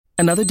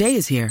Another day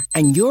is here,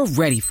 and you're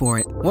ready for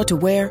it. What to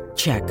wear?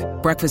 Check.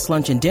 Breakfast,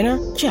 lunch, and dinner?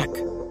 Check.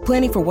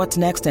 Planning for what's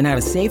next and how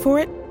to save for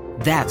it?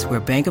 That's where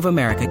Bank of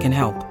America can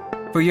help.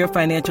 For your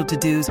financial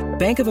to-dos,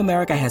 Bank of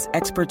America has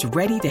experts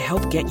ready to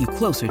help get you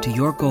closer to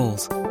your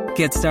goals.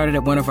 Get started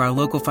at one of our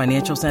local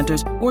financial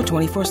centers or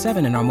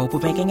 24/7 in our mobile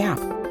banking app.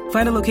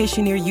 Find a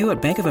location near you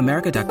at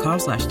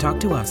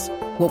bankofamerica.com/talktous.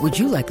 What would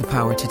you like the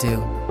power to do?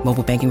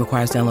 Mobile banking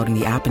requires downloading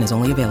the app and is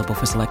only available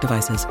for select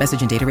devices.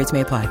 Message and data rates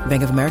may apply.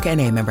 Bank of America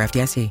N.A., member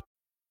FDIC.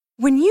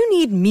 When you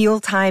need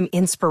mealtime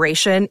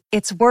inspiration,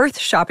 it's worth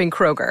shopping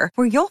Kroger,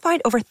 where you'll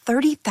find over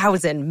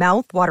 30,000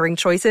 mouth-watering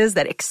choices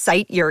that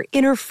excite your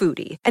inner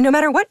foodie. And no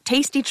matter what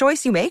tasty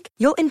choice you make,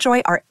 you'll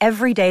enjoy our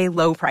everyday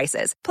low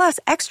prices, plus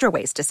extra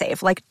ways to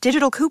save, like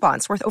digital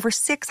coupons worth over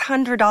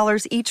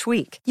 $600 each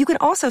week. You can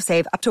also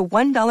save up to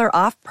 $1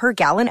 off per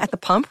gallon at the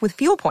pump with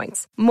fuel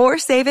points. More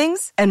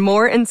savings and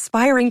more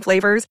inspiring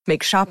flavors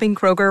make shopping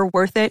Kroger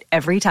worth it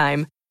every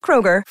time.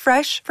 Kroger,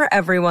 fresh for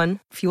everyone.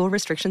 Fuel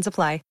restrictions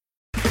apply.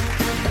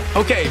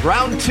 Okay,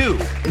 round two.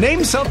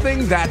 Name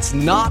something that's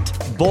not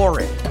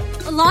boring.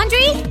 A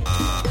laundry?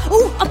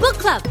 Ooh, a book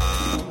club.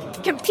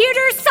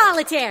 Computer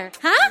solitaire,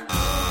 huh?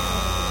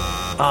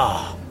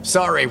 Ah,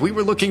 sorry, we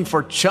were looking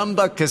for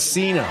Chumba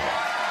Casino.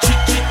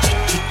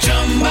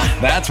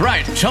 That's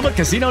right,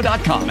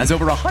 ChumbaCasino.com has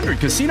over 100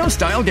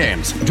 casino-style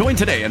games. Join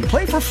today and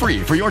play for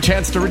free for your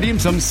chance to redeem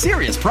some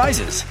serious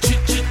prizes.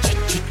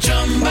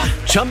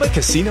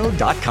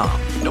 ChumbaCasino.com.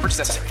 No purchase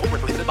necessary. Void where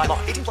prohibited by law.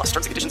 18+. Terms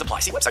and conditions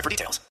apply. See website for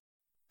details.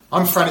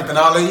 I'm Franny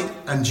Benali,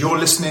 and you're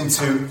listening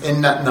to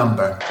In That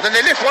Number. And then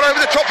they lift one over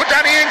the top for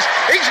Danny Ings.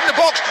 He's in the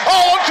box.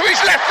 Oh, onto his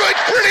left foot.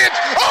 Brilliant.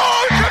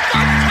 Oh, it's a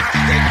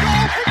fantastic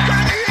goal from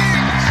Danny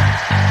Ings.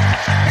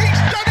 He's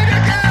done it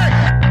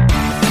again.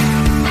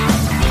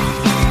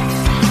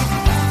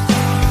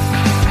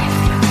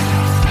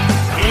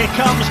 Here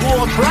comes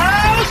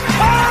Ward-Prowse.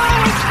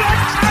 Oh, it's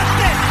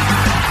fantastic.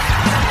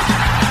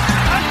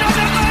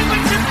 Another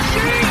moment of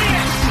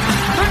genius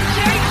from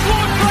James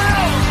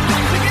Ward-Prowse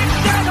to give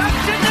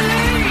Southampton the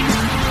lead.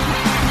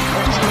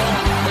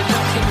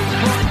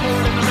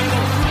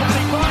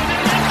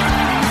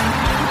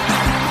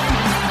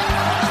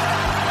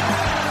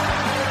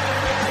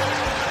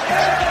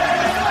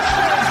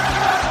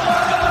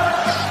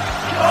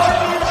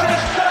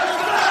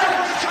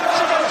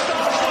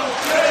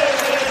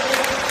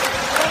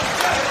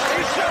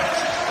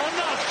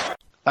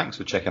 Thanks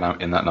for checking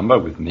out In That Number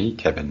with me,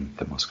 Kevin,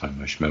 the Moscow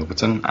Mush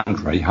Milverton, and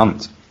Ray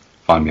Hunt.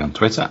 Find me on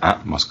Twitter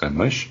at Moscow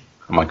Mush,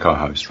 and my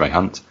co-host Ray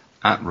Hunt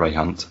at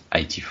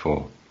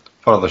RayHunt84.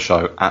 Follow the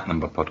show at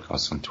Number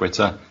Podcast on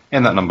Twitter,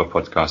 In That Number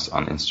Podcast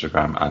on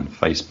Instagram and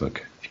Facebook.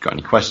 If you've got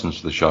any questions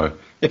for the show,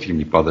 if you can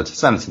be bothered,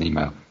 send us an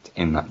email to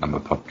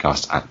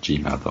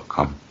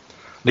inthatnumberpodcast@gmail.com.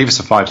 Leave us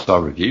a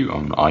 5-star review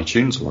on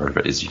iTunes or wherever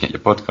it is you get your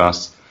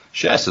podcasts.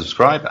 Share,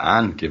 subscribe,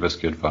 and give us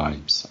good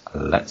vibes.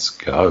 Let's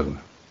go.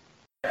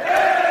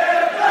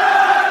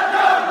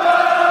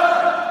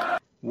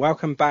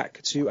 Welcome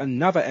back to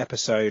another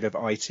episode of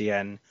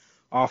ITN,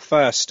 our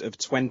first of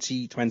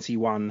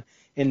 2021,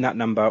 In That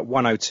Number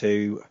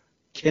 102,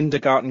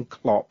 Kindergarten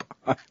Klopp.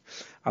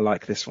 I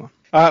like this one.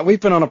 We've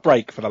been on a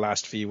break for the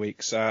last few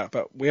weeks,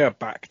 but we are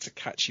back to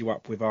catch you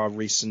up with our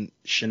recent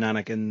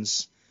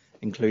shenanigans,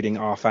 including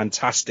our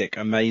fantastic,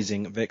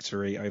 amazing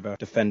victory over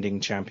defending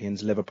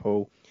champions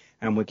Liverpool.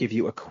 And we'll give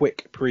you a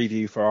quick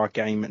preview for our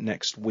game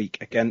next week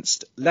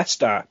against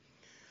Leicester.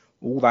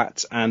 All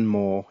that and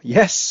more.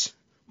 Yes!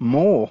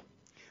 More.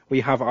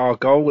 We have our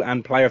goal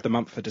and player of the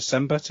month for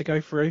December to go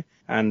through,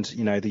 and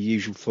the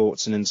usual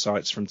thoughts and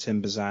insights from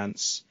Tim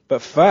Bazance.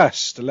 But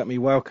first, let me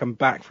welcome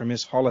back from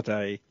his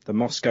holiday the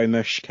Moscow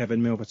Mush,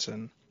 Kevin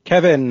Milverton.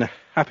 Kevin,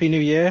 Happy New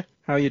Year.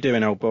 How are you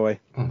doing, old boy?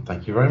 Oh,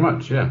 thank you very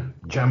much. Yeah,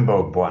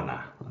 Jambo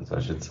Buona, as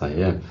I should say.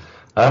 Yeah,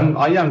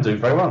 I am doing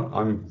very well.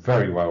 I'm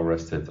very well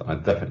rested. I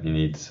definitely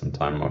need some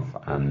time off,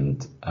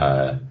 and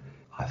I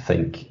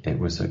think it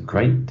was a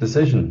great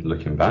decision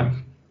looking back.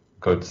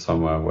 Go to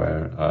somewhere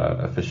where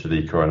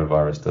officially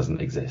coronavirus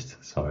doesn't exist.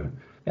 So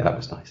yeah, that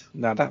was nice.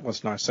 No, that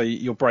was nice. So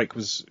your break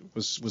was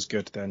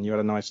good then. You had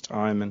a nice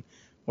time, and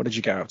what did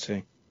you get up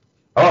to?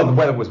 Oh, the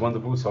weather was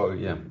wonderful. So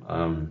yeah,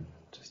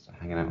 just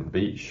hanging out on the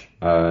beach.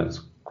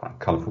 It's quite a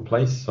colourful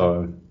place.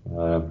 So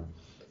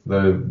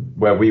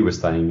where we were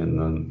staying in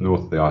the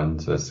north of the island,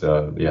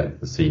 the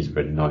sea's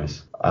really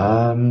nice.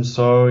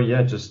 So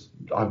yeah,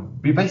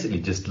 we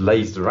basically just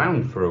lazed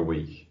around for a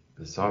week.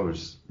 So I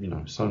was,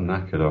 so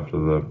knackered after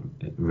the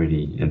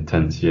really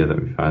intense year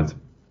that we've had.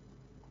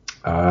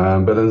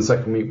 But then the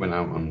second week went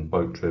out on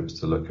boat trips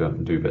to look at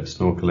and do a bit of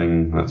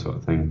snorkeling, that sort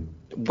of thing.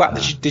 What,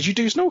 did you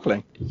do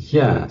snorkeling?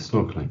 Yeah,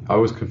 snorkeling. I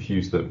always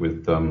confused it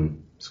with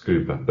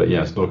scuba, but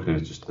yeah, snorkeling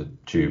is just the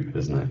tube,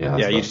 isn't it? Yeah,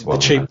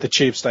 the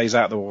tube stays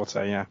out of the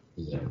water. Yeah.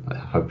 Yeah, I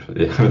hope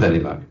with any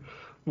luck.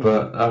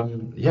 But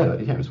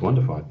it was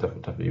wonderful. I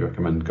definitely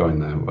recommend going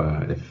there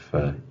if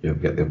you ever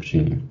get the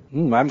opportunity. I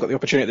haven't got the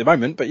opportunity at the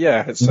moment, but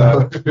yeah, it's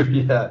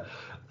yeah.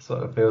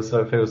 So I feel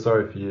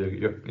sorry for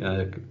you.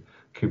 You're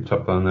cooped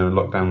up on there in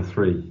lockdown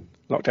 3.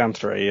 Lockdown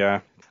 3, yeah.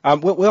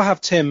 We'll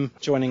have Tim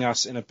joining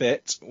us in a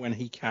bit when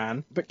he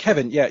can. But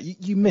Kevin, yeah,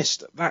 you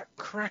missed that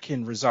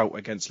cracking result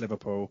against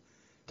Liverpool.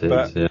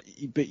 But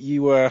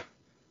you were,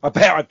 I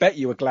bet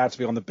you were glad to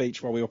be on the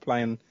beach while we were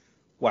playing,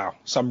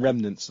 some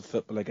remnants of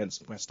football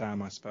against West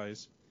Ham, I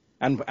suppose.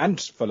 And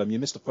Fulham. You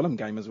missed a Fulham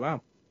game as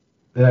well.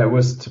 Yeah, it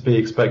was to be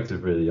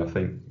expected, really. I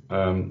think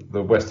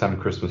the West Ham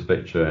Christmas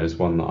fixture is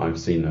one that I've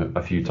seen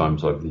a few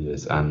times over the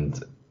years,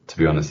 and to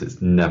be honest,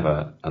 it's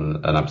never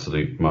an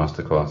absolute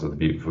masterclass of the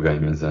beautiful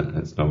game, is it?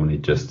 It's normally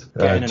just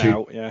in and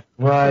out, yeah.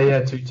 Well,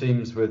 yeah, two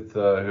teams with who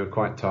are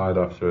quite tired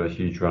after a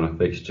huge run of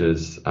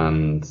fixtures,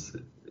 and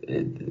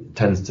it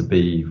tends to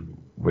be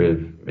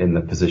in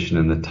the position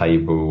in the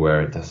table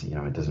where it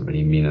doesn't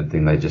really mean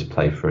anything. They just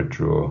play for a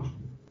draw,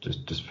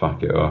 just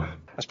fuck it off.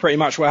 That's pretty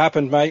much what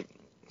happened, mate.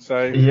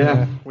 So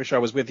yeah, wish I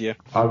was with you.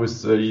 I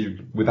was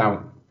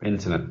without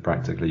internet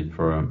practically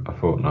for a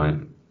fortnight,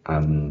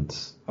 and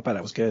I bet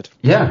that was good.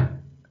 Yeah,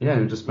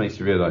 it just makes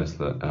you realise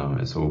that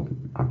it's all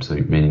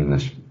absolute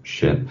meaningless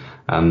shit.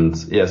 And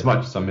yeah, as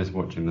much as I miss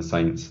watching the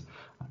Saints,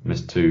 I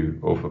missed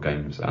 2 awful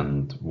games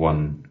and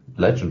 1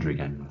 legendary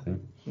game, I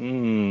think.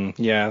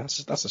 Yeah,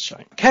 that's a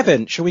shame.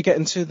 Kevin, shall we get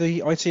into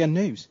the ITN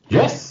news?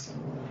 Yes.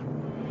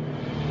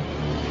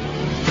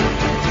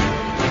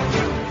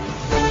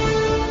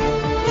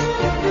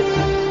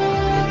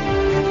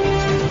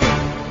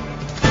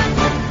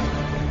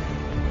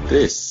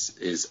 This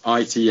is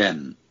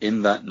ITN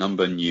in that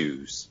number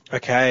news.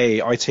 Okay,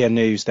 ITN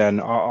news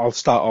then. I'll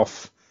start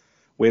off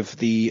with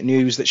the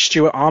news that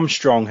Stuart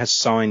Armstrong has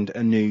signed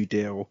a new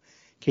deal,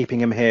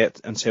 keeping him here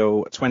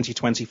until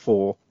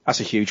 2024. That's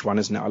a huge one,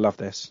 isn't it? I love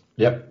this.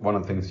 Yep, one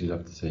of the things you'd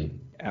love to see.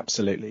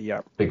 Absolutely,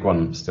 yeah. Big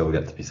one still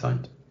yet to be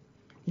signed.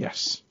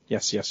 Yes.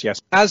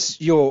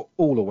 As you're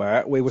all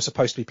aware, we were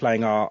supposed to be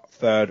playing our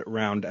 3rd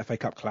round FA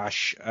Cup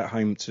clash at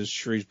home to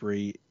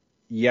Shrewsbury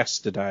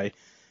yesterday.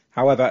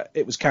 However,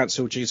 it was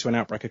cancelled due to an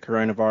outbreak of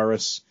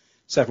coronavirus.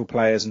 Several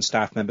players and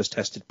staff members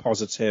tested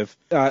positive.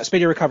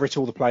 Speedy recovery to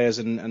all the players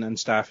and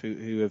staff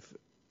who have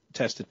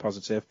tested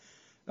positive.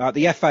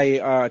 The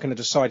FA are going to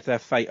decide their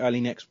fate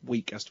early next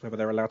week as to whether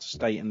they're allowed to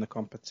stay in the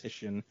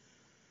competition.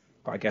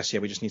 But I guess, they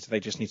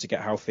just need to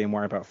get healthy and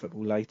worry about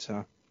football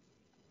later.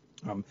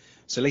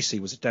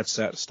 Salisi was a dead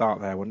cert to start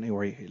there, wouldn't he?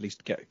 Or he at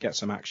least get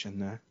some action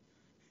there.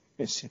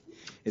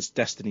 It's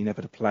destiny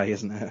never to play,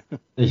 isn't it?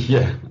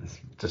 Yeah,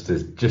 just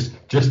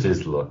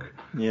his luck.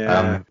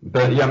 Yeah.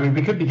 But yeah, I mean,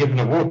 we could be given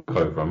a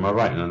walkover. Am I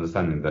right in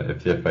understanding that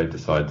if the FA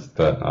decides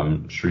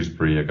that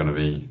Shrewsbury are going to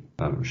be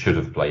should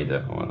have played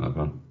it or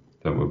whatever,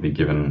 that we'll be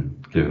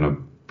given a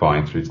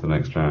bye through to the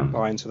next round?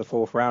 Bye into the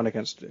 4th round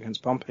against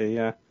Pompey,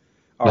 yeah.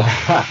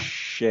 Oh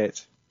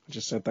shit! I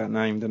just said that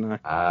name, didn't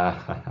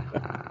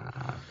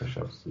I?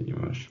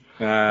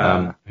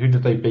 Who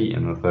did they beat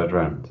in the 3rd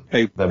round?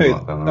 Who?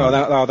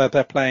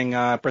 They're playing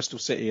Bristol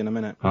City in a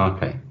minute.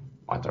 Okay.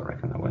 I don't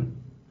reckon they'll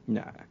win.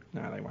 No,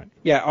 they won't.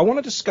 Yeah, I want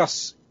to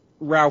discuss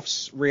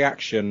Ralph's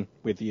reaction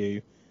with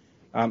you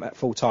at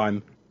full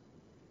time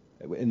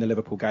in the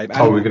Liverpool game.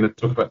 We're going to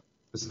talk about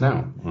this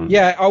now? Right.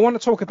 Yeah, I want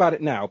to talk about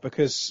it now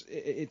because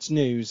it's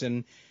news,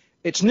 and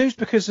it's news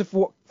because of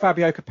what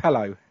Fabio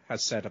Capello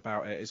has said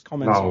about it, his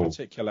comments in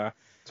particular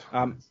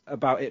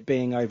about it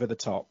being over the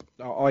top.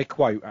 I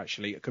quote,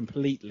 actually,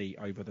 completely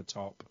over the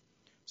top.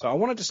 So I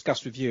want to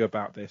discuss with you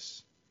about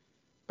this,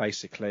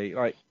 basically.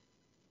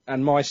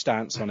 And my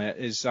stance on it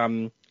is,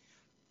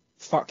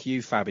 fuck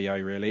you, Fabio,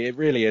 really. It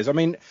really is. I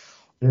mean,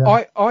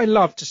 yeah. I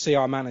love to see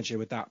our manager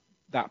with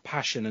that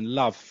passion and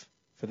love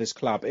for this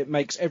club. It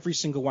makes every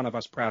single one of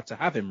us proud to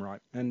have him, right?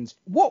 And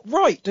what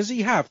right does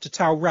he have to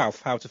tell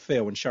Ralph how to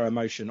feel and show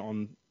emotion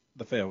on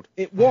the field?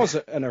 It was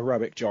an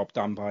heroic job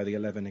done by the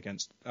 11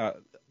 against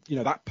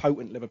that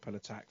potent Liverpool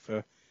attack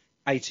for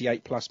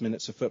 88 plus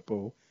minutes of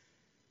football.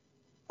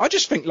 I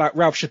just think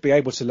Ralph should be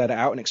able to let it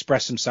out and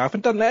express himself,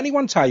 and don't let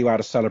anyone tell you how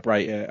to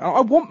celebrate it.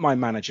 I want my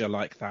manager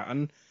like that,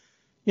 and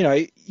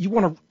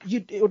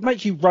it would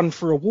make you run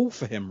for a wall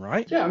for him,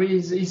 right? Yeah, I mean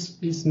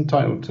he's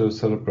entitled to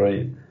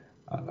celebrate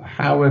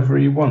however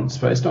he wants,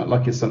 but it's not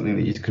like it's something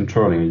that he's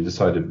controlling. He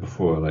decided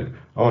before,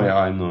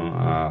 I know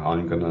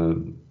I'm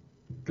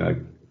gonna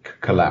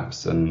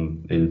collapse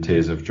and in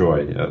tears of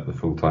joy at the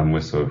full-time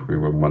whistle if we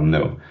were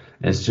 1-0.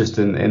 It's just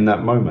in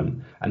that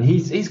moment, and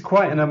he's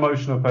quite an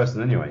emotional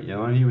person anyway.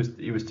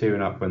 He was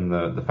tearing up when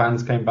the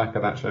fans came back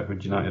at that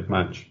Sheffield United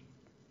match,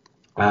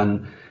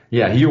 and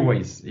yeah, he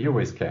always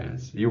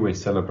cares. He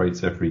always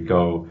celebrates every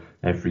goal,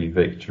 every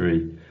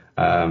victory.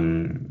 He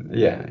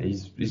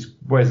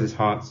wears his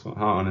heart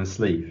on his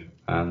sleeve,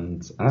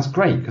 and that's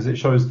great because it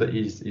shows that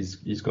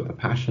he's got the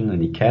passion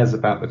and he cares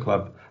about the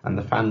club, and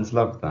the fans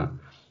love that.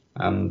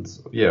 And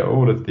yeah,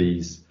 all of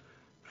these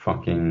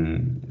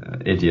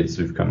fucking idiots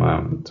who've come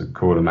out to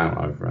call him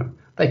out over it,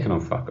 they can all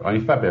fuck. I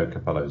mean, Fabio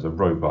Capello is a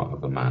robot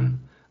of a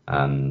man,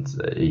 and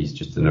he's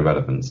just an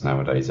irrelevance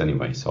nowadays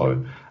anyway.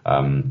 So,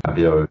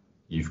 Fabio,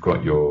 you've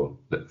got your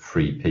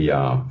free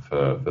PR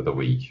for the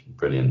week.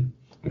 Brilliant.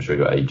 I'm sure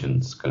your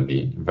agent's going to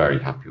be very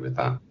happy with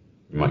that.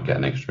 You might get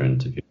an extra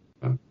interview.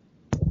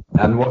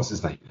 And what's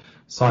his name?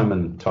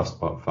 Simon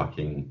Tosspot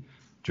fucking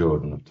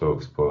Jordan of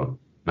TalkSport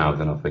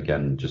mouthing off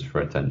again just for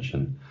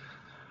attention.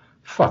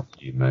 Fuck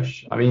you,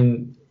 Mush. I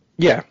mean,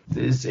 yeah,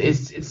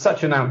 it's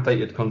such an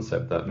outdated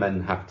concept that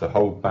men have to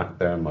hold back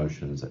their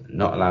emotions,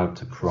 not allowed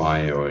to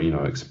cry or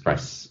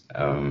express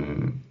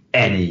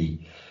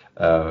any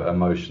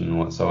emotion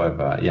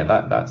whatsoever. Yeah,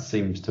 that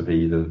seems to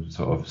be the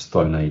sort of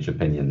Stone Age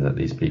opinion that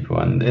these people,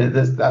 and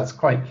that's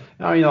quite.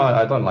 I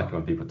don't like it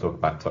when people talk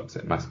about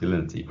toxic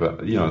masculinity,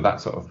 but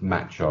that sort of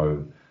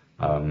macho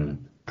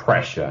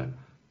pressure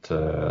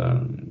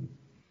to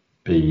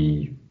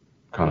be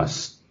kind of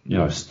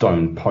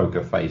stone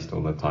poker faced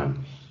all the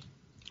time.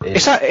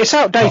 It's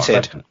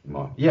outdated.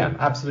 Yeah,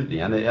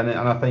 absolutely, and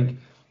I think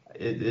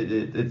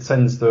it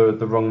sends the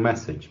wrong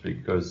message,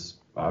 because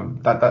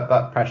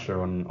that pressure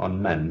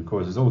on men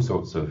causes all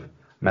sorts of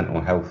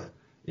mental health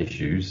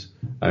issues.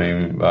 I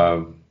mean,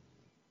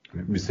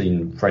 we've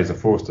seen Fraser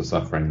Forster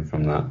suffering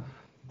from that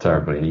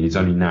terribly, and he's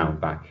only now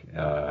back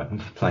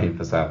playing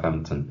for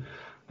Southampton.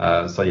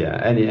 So yeah,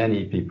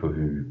 any people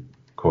who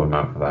call him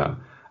out for that,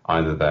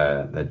 either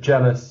they're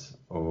jealous,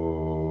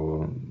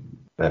 or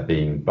they're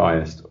being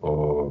biased,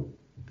 or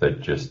they're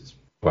just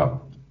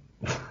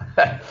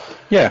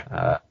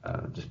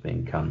just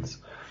being cunts.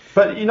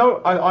 But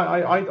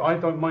I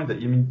don't mind it.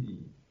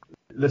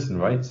 Listen,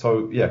 right?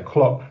 So yeah,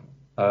 Klopp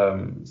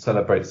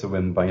celebrates the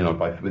win by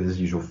with his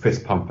usual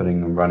fist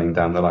pumping and running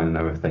down the line and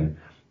everything.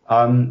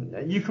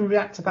 You can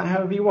react to that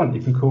however you want.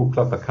 You can call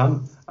Klopp a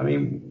cunt. I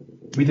mean,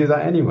 we do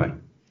that anyway.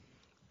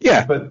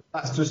 Yeah, but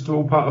that's just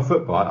all part of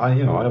football. I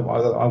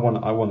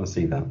want to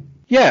see that.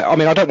 Yeah, I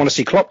mean, I don't want to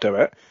see Klopp do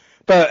it,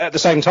 but at the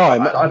same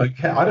time, I don't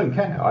care. I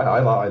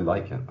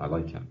like it. I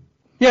like it.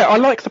 Yeah, I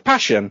like the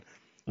passion.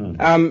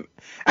 And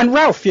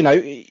Ralph,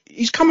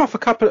 he's come off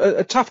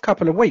a tough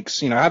couple of weeks.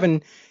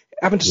 Having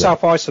to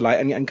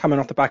self-isolate and coming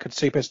off the back of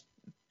two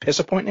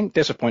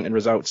disappointing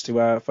results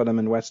to Fulham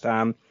and West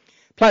Ham.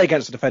 Play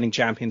against the defending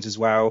champions as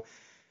well.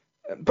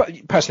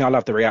 But personally, I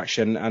love the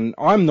reaction, and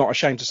I'm not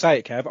ashamed to say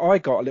it, Kev. I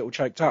got a little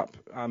choked up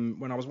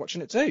when I was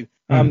watching it too.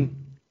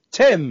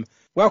 Tim,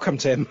 welcome,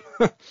 Tim.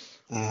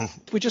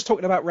 We're just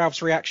talking about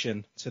Ralph's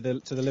reaction to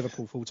the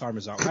Liverpool full-time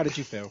result. How did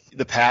you feel?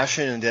 The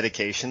passion and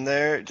dedication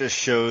there just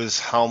shows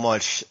how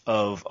much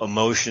of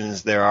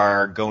emotions there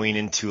are going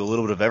into a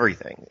little bit of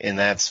everything. And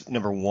that's,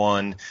 number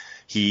one,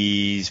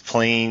 he's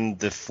playing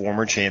the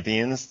former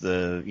champions,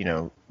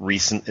 fairly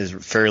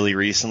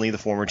recently the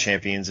former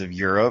champions of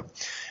Europe,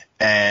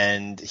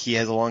 and he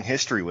has a long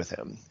history with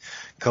him.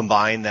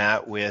 Combine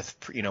that with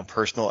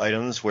personal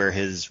items where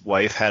his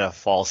wife had a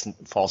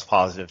false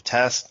positive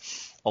test,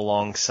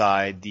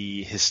 alongside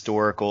the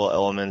historical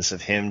elements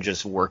of him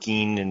just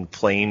working and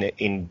playing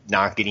and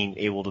not getting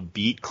able to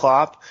beat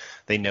Klopp.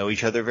 They know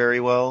each other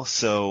very well.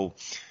 So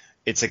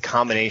it's a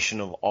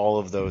combination of all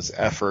of those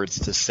efforts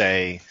to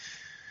say,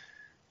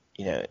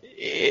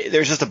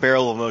 there's just a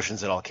barrel of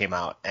emotions that all came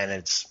out.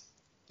 And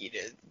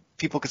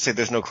people could say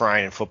there's no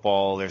crying in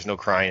football, there's no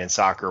crying in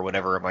soccer,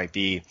 whatever it might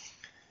be.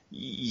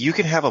 You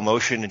can have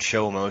emotion and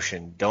show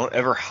emotion. Don't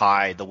ever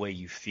hide the way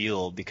you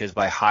feel, because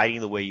by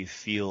hiding the way you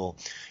feel,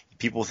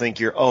 people think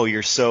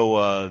you're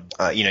so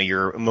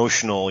you're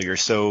emotional, you're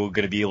so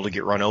going to be able to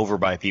get run over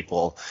by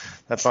people.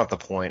 That's not the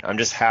point. I'm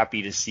just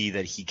happy to see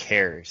that he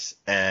cares,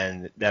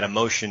 and that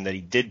emotion that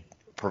he did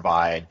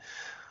provide.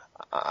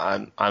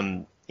 I'm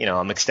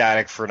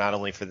ecstatic for not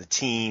only for the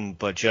team,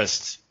 but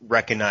just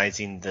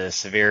recognizing the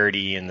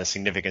severity and the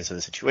significance of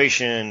the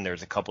situation.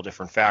 There's a couple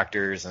different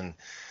factors, and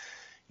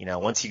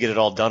once you get it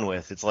all done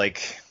with, it's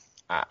like,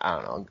 I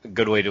don't know, a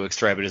good way to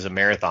describe it is a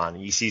marathon.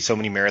 You see so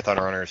many marathon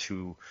runners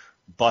who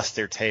bust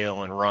their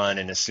tail and run,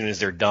 and as soon as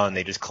they're done,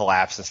 they just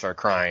collapse and start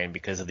crying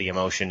because of the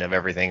emotion of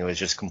everything that was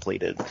just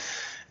completed.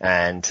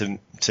 And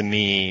to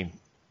me,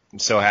 I'm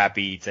so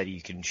happy that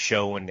he can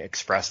show and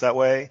express that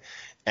way.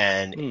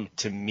 And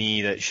to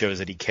me, that shows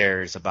that he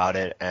cares about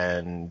it.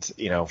 And,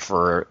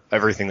 for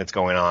everything that's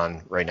going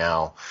on right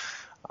now,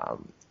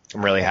 I'm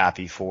really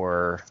happy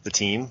for the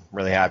team,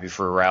 really happy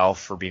for Ralph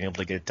for being able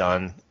to get it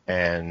done.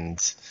 And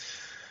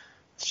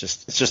it's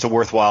just a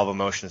worthwhile of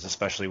emotions,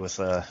 especially with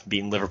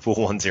beating Liverpool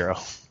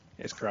 1-0.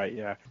 It's great,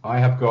 yeah. I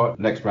have got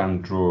next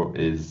round draw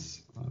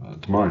is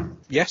tomorrow.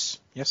 Yes,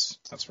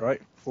 that's right.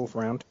 Fourth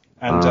round.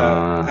 And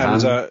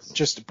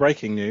just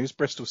breaking news,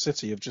 Bristol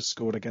City have just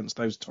scored against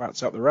those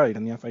twats up the road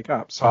in the FA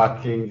Cup. So.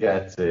 Fucking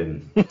get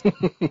in.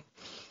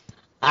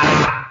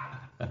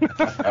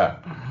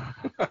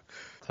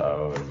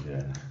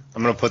 Yeah.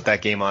 I'm going to put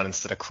that game on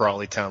instead of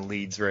Crawley Town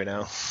Leeds right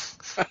now.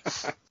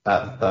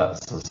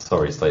 That's a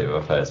sorry state of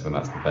affairs when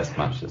that's the best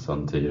match that's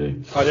on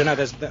TV. I don't know,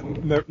 there's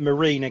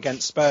Marine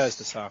against Spurs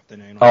this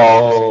afternoon.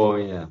 Oh,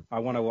 yeah. I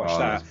want to watch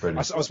that.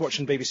 I was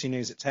watching BBC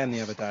News at 10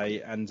 the other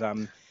day, and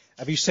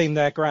have you seen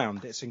their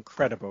ground? It's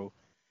incredible.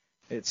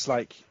 It's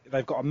like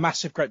they've got a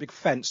massive, great big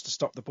fence to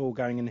stop the ball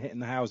going and hitting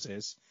the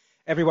houses.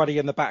 Everybody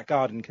in the back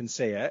garden can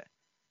see it.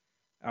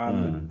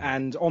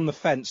 And on the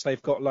fence,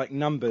 they've got like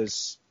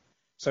numbers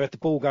So if the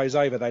ball goes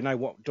over, they know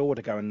what door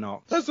to go and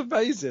knock. That's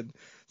amazing.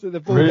 So the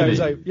ball Really?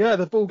 goes over. Yeah,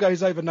 the ball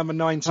goes over number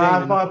 19.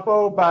 Have my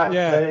ball back,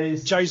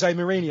 please. Jose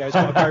Mourinho's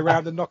got to go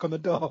round and knock on the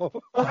door.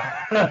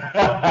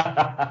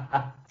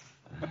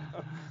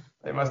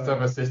 They must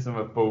have a system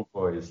of ball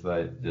boys.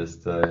 They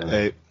just.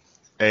 Hey,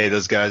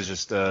 those guys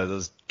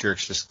those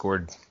jerks just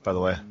scored, by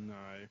the way.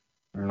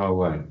 No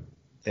way.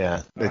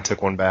 Yeah, they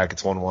took one back.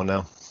 It's 1-1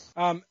 now.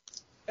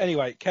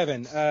 Anyway,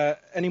 Kevin,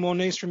 any more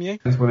news from you?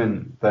 Men's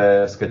women,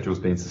 their schedule's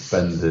been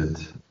suspended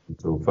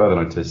until further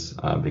notice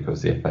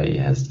because the FA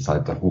has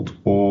decided to halt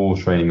all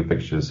training and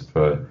fixtures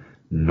for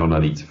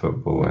non-elite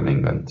football in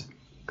England.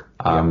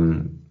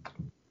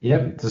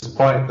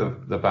 Despite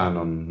the ban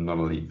on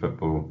non-elite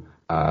football,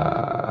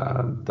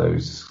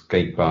 those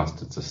skate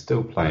bastards are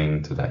still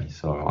playing today,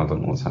 so I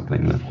don't know what's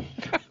happening there.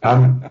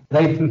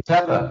 Nathan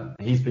Tella,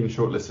 he's been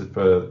shortlisted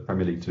for the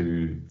Premier League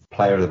 2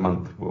 Player of the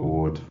Month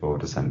award for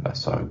December,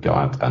 so go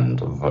out and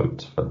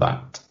vote for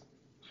that.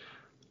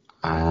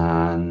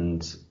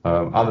 And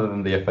other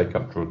than the FA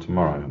Cup draw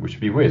tomorrow, which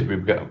would be weird,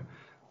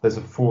 there's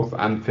a 4th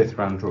and 5th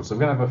round draw, so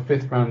we're going to have a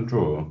 5th round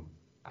draw,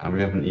 and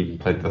we haven't even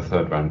played the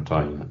 3rd round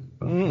tie yet.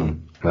 But,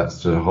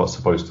 that's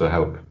supposed to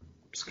help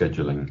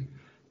scheduling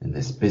in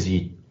this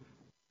busy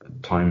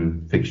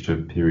time fixture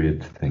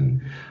period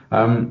thing.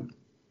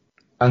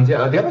 And the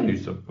other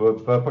news of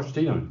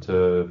Pochettino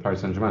to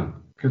Paris Saint-Germain.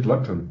 Good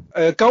luck to him.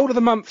 Goal of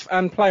the month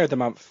and player of the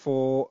month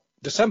for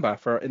December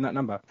in that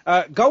number.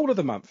 Goal of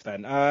the month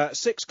then.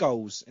 6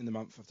 goals in the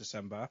month of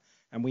December,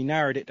 and we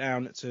narrowed it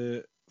down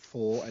to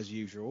 4 as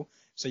usual.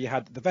 So you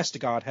had the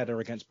Vestergaard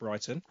header against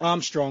Brighton,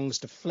 Armstrong's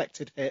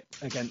deflected hit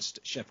against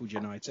Sheffield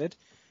United,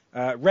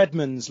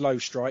 Redmond's low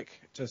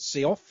strike to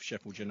see off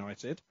Sheffield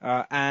United,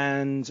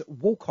 and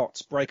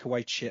Walcott's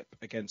breakaway chip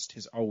against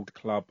his old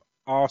club,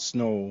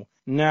 Arsenal.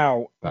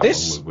 Now, that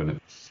this... one would win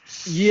it.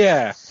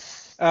 Yeah.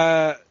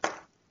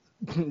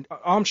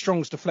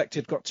 Armstrong's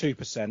deflected got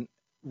 2%.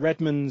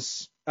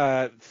 Redmond's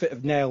fit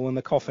of nail in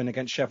the coffin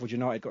against Sheffield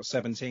United got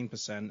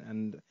 17%.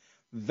 And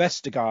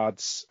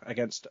Vestergaard's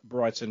against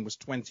Brighton was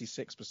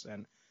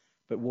 26%.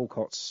 But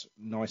Walcott's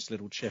nice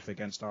little chip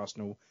against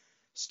Arsenal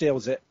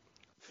steals it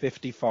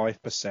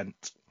 55%.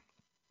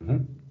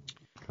 Mm-hmm.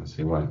 I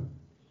see why.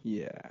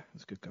 Yeah,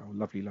 that's a good goal.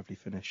 Lovely, lovely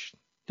finish.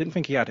 Didn't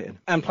think he had it in.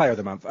 And player of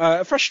the month.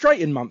 A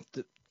frustrating month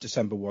that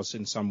December was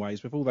in some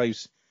ways, with all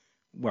those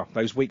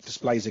weak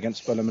displays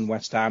against Fulham and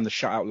West Ham, the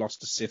shutout loss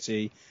to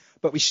City.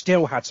 But we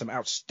still had some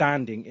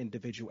outstanding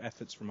individual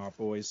efforts from our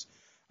boys.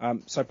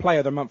 So player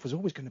of the month was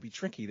always going to be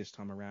tricky this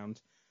time around.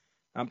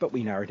 But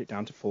we narrowed it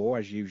down to 4,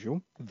 as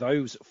usual.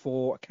 Those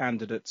 4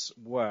 candidates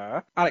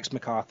were Alex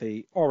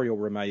McCarthy, Oriol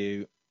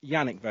Romeu,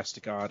 Yannick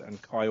Vestergaard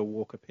and Kyle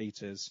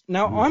Walker-Peters.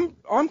 Now,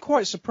 I'm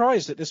quite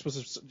surprised that this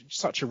was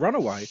such a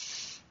runaway,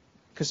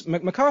 because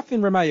McCarthy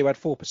and Romeu had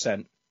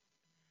 4%,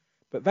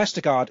 but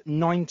Vestergaard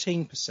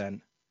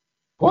 19%.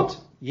 What?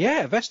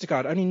 Yeah,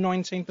 Vestergaard only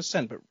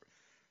 19%, but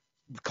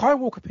Kyle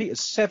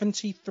Walker-Peters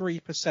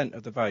 73%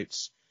 of the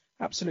votes.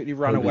 Absolutely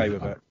run away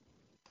with it.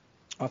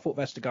 I thought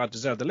Vestergaard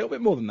deserved a little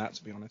bit more than that,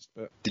 to be honest.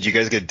 But did you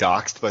guys get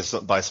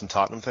doxxed by some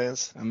Tottenham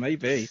fans?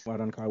 Maybe. Well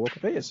done, Kyle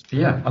Walker-Peters.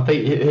 Yeah, I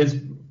think his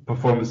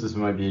performances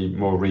may be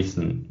more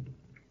recent,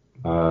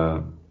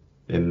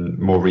 in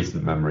more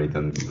recent memory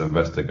than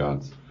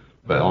Vestergaard's.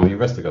 But I mean,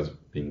 Vestergaard's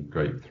been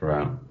great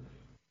throughout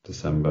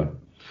December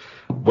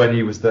when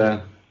he was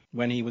there.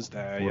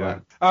 Yeah.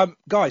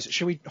 Guys,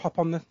 should we hop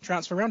on the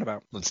transfer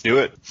roundabout? Let's do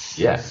it.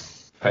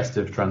 Yes,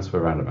 festive transfer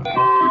roundabout.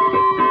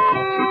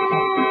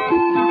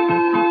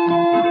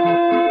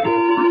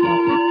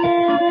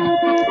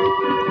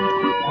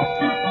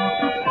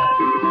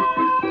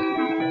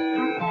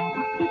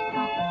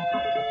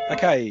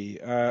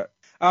 Okay,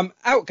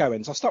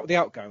 outgoings. I'll start with the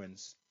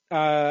outgoings.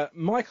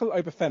 Michael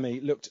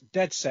Obafemi looked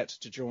dead set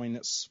to join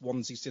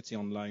Swansea City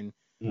on loan,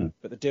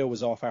 but the deal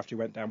was off after he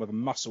went down with a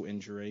muscle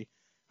injury,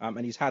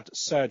 and he's had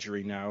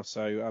surgery now.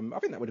 So I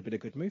think that would have been a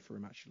good move for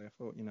him, actually. I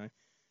thought,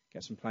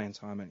 get some playing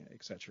time,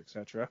 etc.,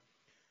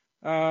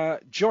 etc.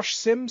 Josh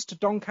Sims to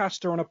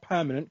Doncaster on a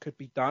permanent could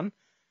be done,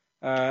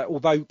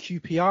 although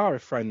QPR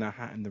have thrown their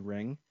hat in the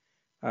ring.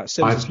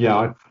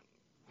 I've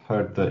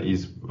heard that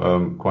he's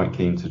quite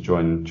keen to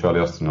join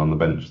Charlie Austin on the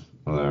bench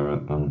there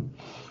at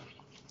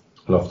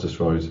Loftus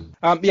Road.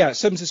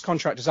 Sims'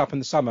 contract is up in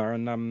the summer,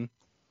 and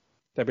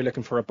they'll be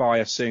looking for a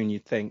buyer soon,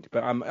 you'd think.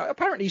 But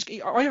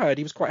apparently, I heard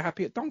he was quite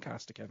happy at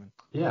Doncaster, Kevin.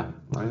 Yeah,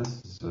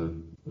 this is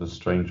a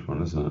strange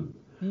one, isn't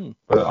it?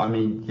 But I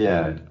mean,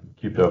 yeah,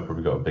 QPR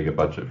probably got a bigger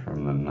budget for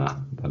him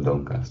than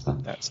Doncaster.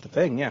 That's the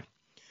thing, yeah.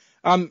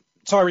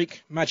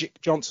 Tyreek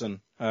Magic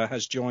Johnson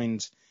has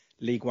joined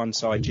League One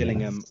side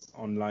Gillingham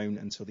on loan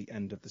until the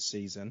end of the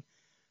season.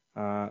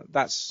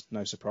 That's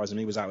no surprise. I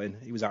mean,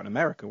 he was out in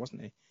America,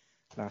 wasn't he,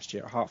 last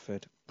year at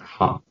Hartford?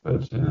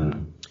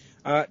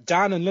 Yeah.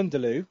 Dan and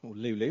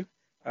Lulu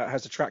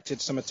has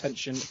attracted some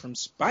attention from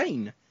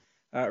Spain.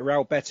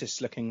 Real Betis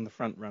looking the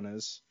front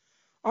runners.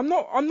 I'm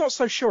not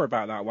so sure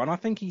about that one. I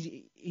think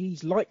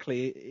he's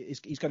likely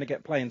he's going to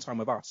get playing time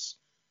with us.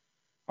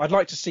 I'd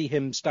like to see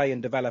him stay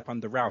and develop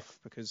under Ralph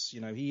because,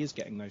 he is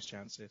getting those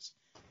chances.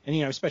 And,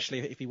 especially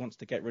if he wants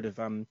to get rid of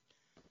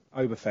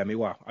Obafemi.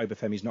 Well,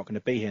 Obafemi's not going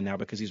to be here now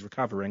because he's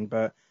recovering.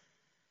 But,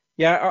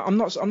 yeah, I'm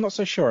not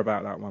so sure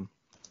about that one.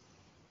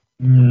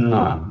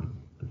 No,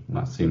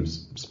 that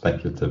seems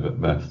speculative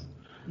at best.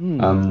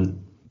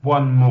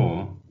 One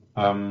more.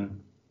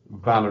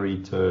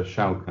 Valerie to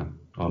Schalke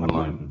on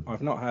loan.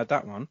 I've not heard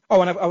that one.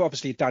 Oh, and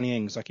obviously Danny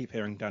Ings. I keep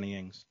hearing Danny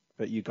Ings.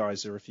 But you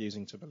guys are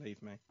refusing to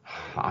believe me.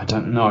 I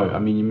don't know. I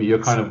mean,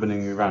 you're kind of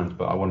winning around,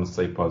 but I want to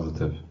stay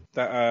positive.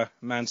 That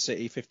Man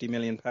City £50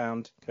 million,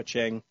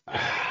 ka-ching.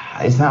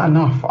 Is that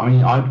enough? I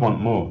mean, I'd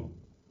want more.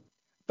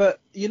 But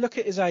you look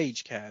at his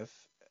age, Kev,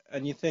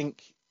 and you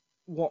think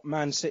what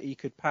Man City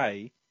could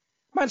pay.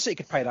 Man City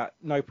could pay that,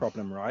 no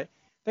problem, right?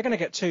 They're going to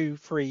get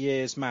 2-3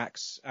 years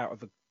max out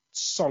of a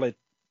solid,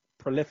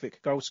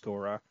 prolific goal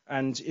scorer.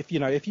 And if you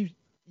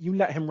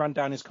let him run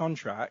down his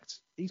contract,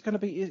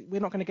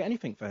 we're not going to get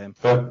anything for him.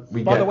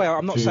 By the way,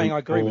 I'm not saying I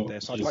agree with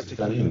this. I'd like to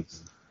keep him.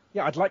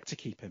 Yeah, I'd like to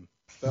keep him,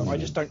 but I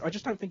just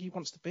don't think he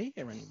wants to be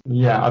here anymore.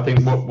 Yeah, I think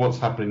what's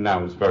happening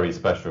now is very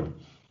special.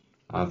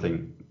 I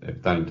think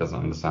if Danny doesn't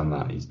understand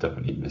that, he's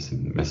definitely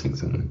missing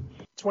something.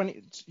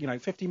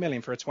 50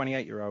 million for a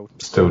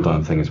 28-year-old. Still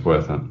don't think it's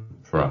worth it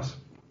for us.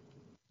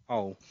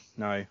 Oh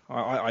no,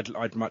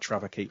 I'd much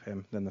rather keep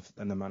him than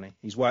the money.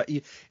 He's worth,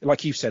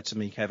 like you said to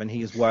me, Kevin,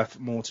 he is worth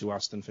more to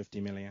us than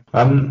 50 million.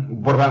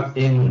 What about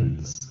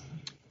Inns?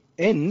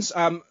 Inns,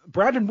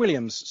 Brandon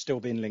Williams still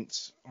being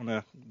linked on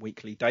a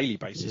daily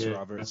basis,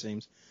 rather it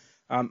seems.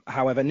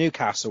 However,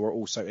 Newcastle were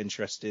also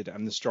interested,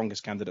 and the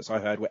strongest candidates I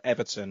heard were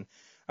Everton.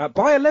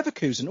 Bayer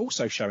Leverkusen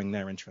also showing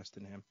their interest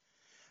in him.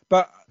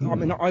 But I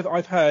mean,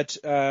 I've heard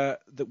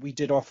that we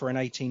did offer an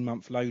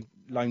 18-month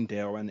loan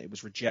deal, and it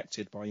was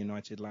rejected by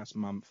United last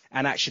month.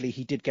 And actually,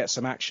 he did get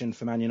some action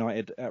for Man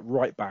United at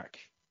right back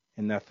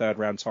in their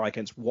third-round tie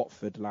against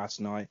Watford last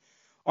night.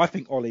 I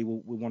think Ollie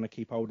will want to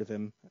keep hold of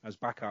him as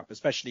backup,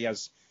 especially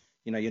as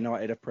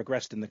United have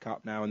progressed in the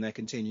cup now and they're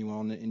continuing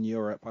on in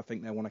Europe. I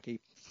think they want to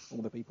keep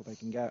all the people they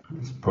can get.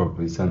 It's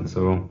probably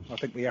sensible. I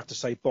think we have to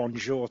say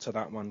bonjour to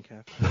that one,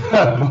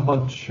 Kev.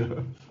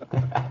 Bonjour.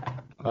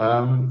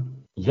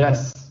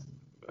 Yes.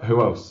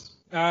 Who else?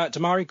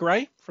 Damari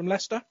Gray from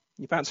Leicester.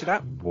 You fancy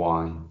that?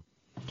 Why?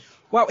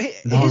 Well,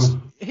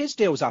 his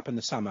deal's up in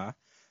the summer.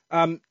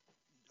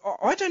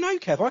 I don't know,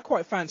 Kev. I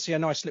quite fancy a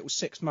nice little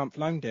 6-month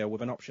loan deal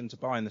with an option to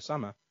buy in the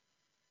summer.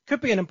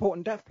 Could be an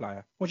important depth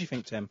player. What do you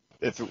think, Tim?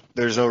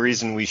 There's no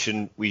reason we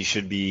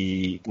should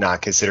be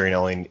not considering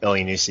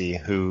Elyounoussi,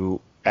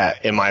 who,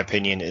 in my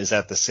opinion, is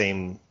at the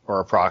same or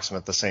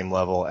approximate the same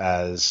level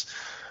as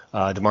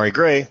Damari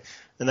Gray.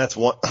 And that's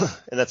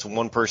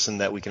one person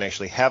that we can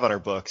actually have on our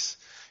books,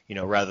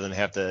 rather than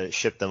have to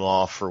ship them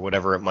off for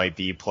whatever it might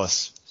be,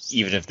 plus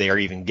even if they are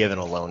even given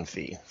a loan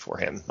fee for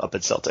him up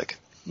at Celtic.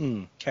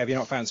 Kev, you're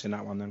not fancying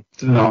that one then?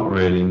 Not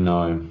really,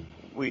 no.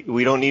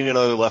 We don't need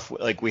another left.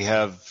 Like, we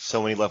have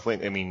so many left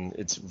wing. I mean,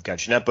 we've got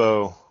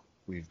Gineppo,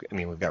 we've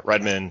got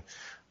Redmond,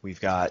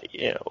 we've got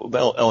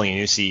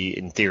Elyounoussi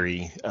in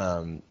theory.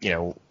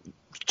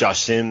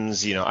 Josh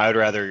Sims. I'd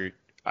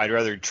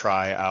rather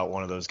try out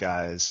one of those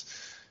guys.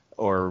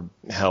 Or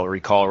hell,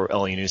 recall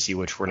Elyounoussi,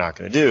 which we're not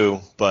going to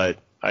do, but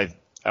I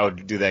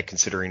would do that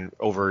considering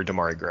over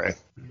Damari Gray.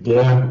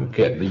 Yeah,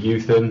 get the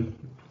youth in.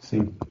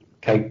 See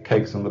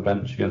cakes on the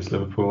bench against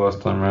Liverpool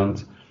last time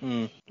round.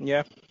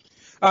 Yeah.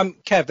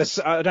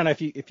 Kev, I don't know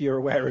if you're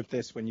aware of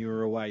this when you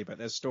were away, but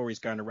there's stories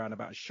going around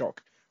about a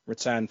shock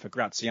return for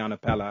Graziano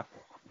Pella.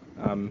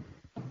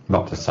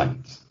 Not to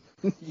Saints.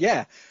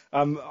 Yeah.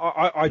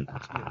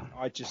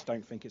 I just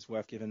don't think it's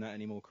worth giving that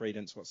any more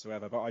credence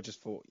whatsoever. But I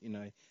just thought,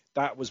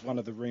 that was one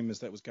of the rumours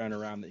that was going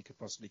around that he could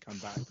possibly come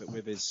back. But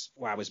with his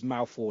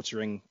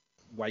mouth-watering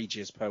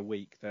wages per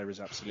week, there is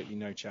absolutely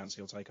no chance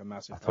he'll take a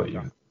massive pay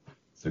cut.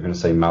 So you're going to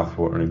say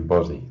mouth-watering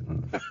body?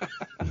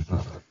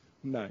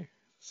 No.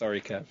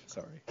 Sorry, Kev.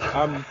 Sorry.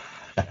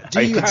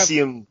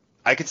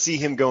 I could see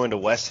him going to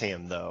West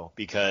Ham, though,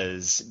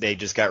 because they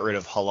just got rid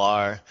of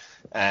Haller,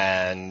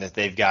 and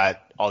they've got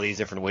all these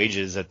different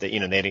wages that they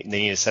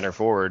need a center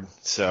forward.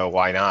 So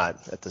why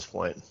not at this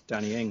point?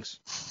 Danny Ings.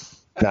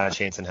 Not a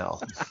chance in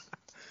hell.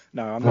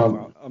 No,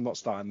 I'm not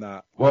starting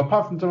that. Well,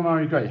 apart from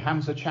Damari Gray,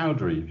 Hamza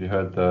Chowdhury, have you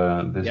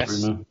heard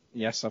this rumour?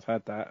 Yes, I've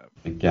heard that.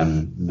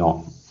 Again,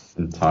 not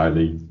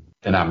entirely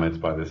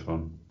enamoured by this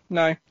one.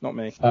 No, not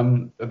me.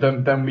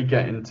 Then we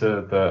get into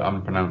the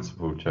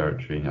unpronounceable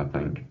territory, I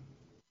think.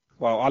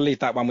 Well, I'll leave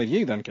that one with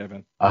you then,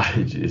 Kevin.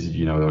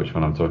 You know which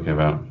one I'm talking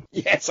about?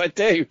 Yes, I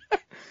do.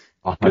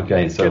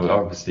 Okay, so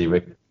obviously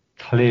we're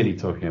clearly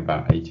talking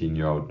about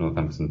 18-year-old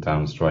Northampton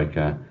Town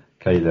striker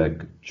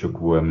Kayla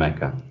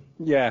Chukwuemeka.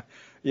 Yeah,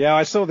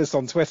 I saw this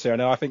on Twitter,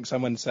 and I think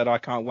someone said, I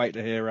can't wait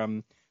to hear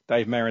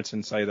Dave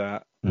Merrington say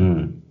that.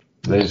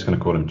 They're just going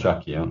to call him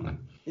Chucky, aren't they?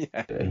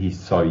 Yeah. He's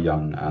so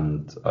young,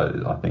 and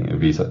I think it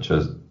would be such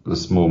a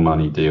small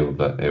money deal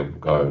that it will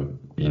go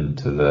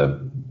into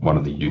one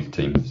of the youth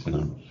teams,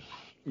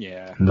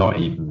 Yeah. Not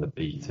even the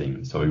B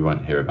team, so we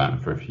won't hear about him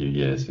for a few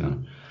years,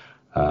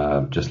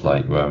 just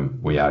like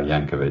Wejar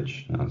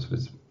Jankovic. So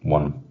it's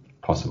one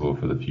possible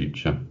for the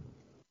future.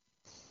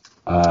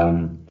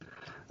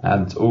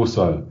 And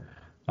also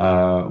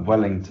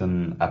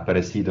Wellington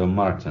Aparecido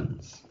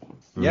Martins,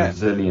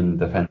 Brazilian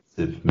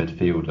defensive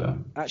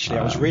midfielder. Actually,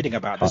 I was reading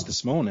about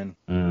this morning.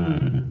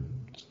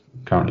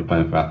 Currently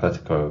playing for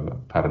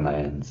Atletico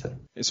Paranaense.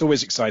 It's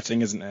always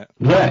exciting, isn't it?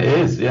 Yeah, it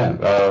is, yeah.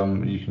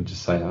 You can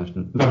just say, I've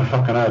never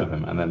fucking heard of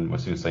him, and then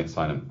as soon as they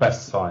sign him,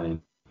 best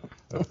signing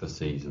of the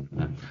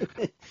season.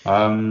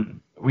 Yeah.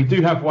 We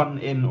do have one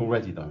in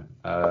already, though.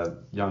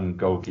 Young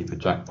goalkeeper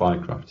Jack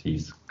Bycroft.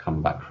 He's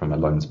come back from a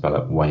loan spell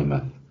at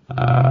Weymouth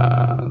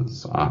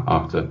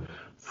after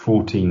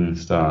 14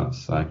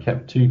 starts.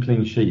 Kept 2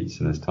 clean sheets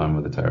in his time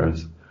with the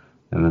Terrors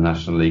in the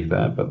National League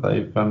there, but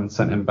they've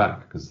sent him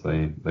back because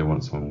they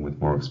want someone with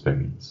more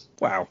experience.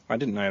 Wow, I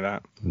didn't know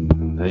that.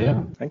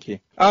 Yeah. Thank you.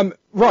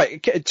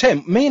 Right,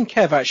 Tim, me and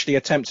Kev actually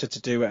attempted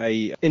to do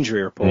a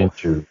injury report,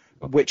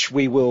 which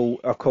we will,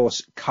 of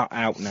course, cut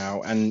out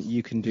now, and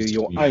you can do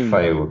your own.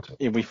 Failed.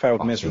 Yeah, we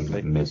failed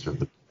miserably.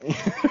 Miserably.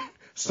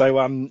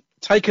 So,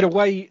 take it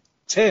away,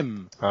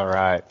 Tim. All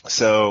right.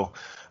 So,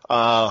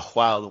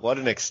 wow, what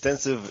an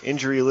extensive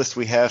injury list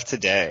we have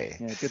today.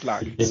 Yeah, good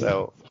luck.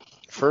 So,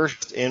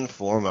 first and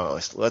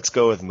foremost, let's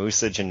go with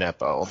Moussa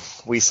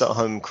Djenepo. We saw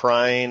him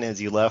crying as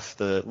he left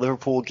the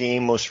Liverpool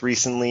game most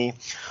recently.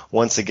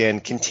 Once again,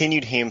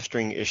 continued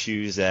hamstring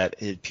issues that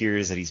it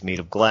appears that he's made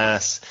of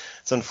glass.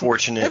 It's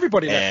unfortunate.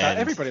 Everybody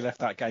left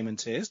that game in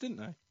tears, didn't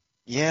they?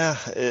 Yeah,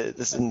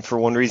 for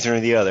one reason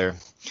or the other.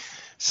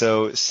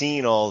 So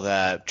seeing all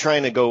that,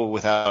 trying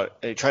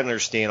to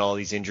understand all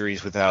these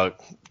injuries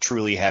without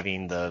truly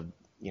having the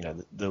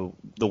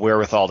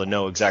wherewithal to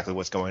know exactly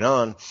what's going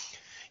on.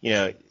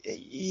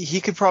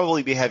 He could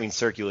probably be having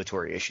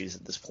circulatory issues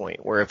at this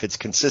point, where if it's a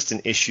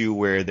consistent issue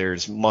where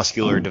there's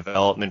muscular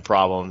development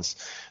problems,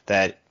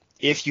 that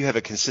if you have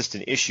a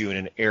consistent issue in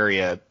an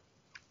area,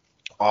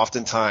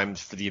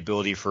 oftentimes for the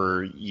ability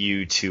for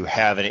you to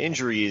have an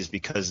injury is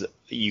because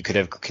you could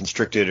have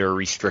constricted or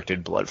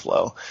restricted blood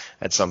flow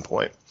at some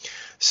point.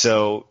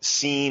 So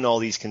seeing all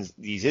these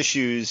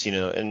issues,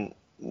 and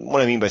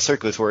what I mean by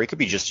circulatory, it could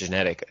be just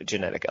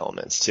genetic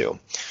elements too.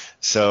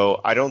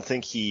 So I don't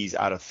think he's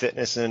out of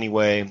fitness in any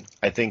way.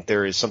 I think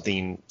there is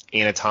something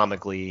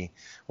anatomically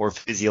or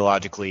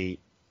physiologically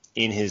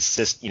in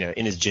his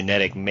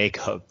genetic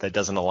makeup that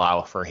doesn't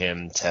allow for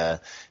him to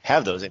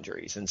have those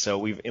injuries. And so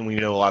we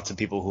know lots of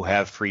people who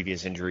have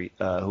previous injury,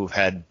 who've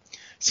had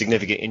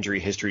significant injury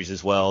histories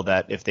as well,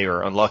 that if they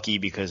were unlucky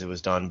because it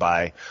was done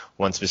by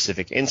one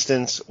specific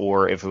instance,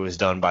 or if it was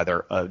done by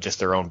their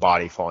own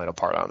body falling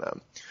apart on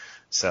them.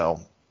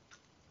 So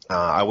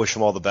I wish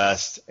him all the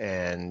best,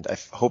 and I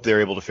hope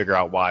they're able to figure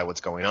out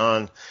what's going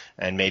on.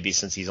 And maybe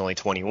since he's only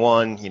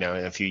 21, in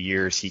a few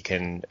years he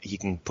can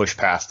push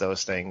past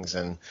those things,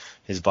 and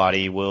his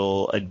body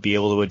will be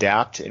able to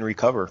adapt and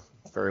recover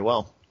very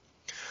well.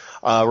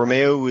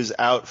 Romeo was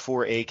out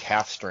for a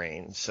calf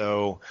strain.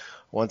 So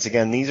once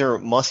again, these are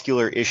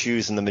muscular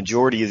issues, and the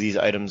majority of these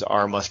items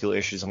are muscular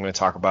issues I'm going to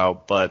talk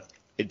about, but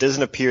it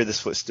doesn't appear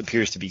this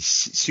appears to be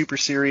super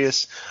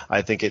serious.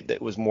 I think it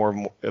was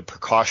more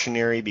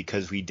precautionary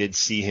because we did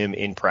see him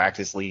in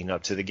practice leading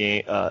up to the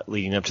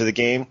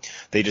game.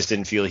 They just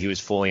didn't feel he was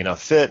fully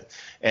enough fit,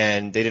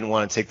 and they didn't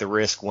want to take the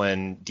risk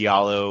when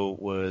Diallo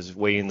was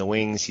waiting in the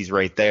wings. He's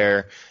right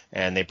there,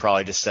 and they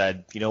probably just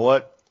said, you know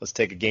what, let's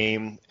take a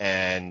game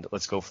and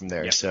let's go from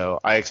there. Yeah. So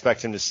I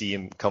expect him to see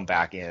him come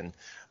back in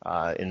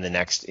the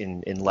next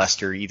in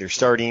Leicester, either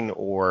starting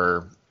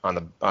or on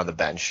the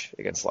bench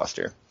against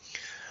Leicester.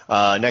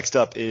 Next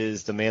up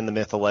is the man, the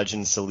myth, the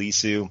legend,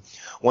 Salisu.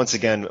 Once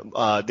again,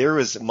 there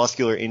was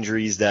muscular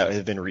injuries that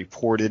have been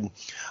reported.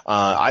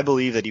 I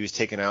believe that he was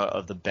taken out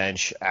of the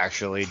bench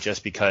actually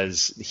just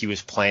because he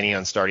was planning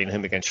on starting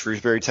him against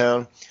Shrewsbury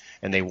Town,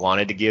 and they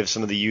wanted to give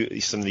some of the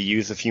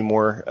youth a few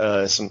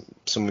more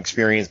some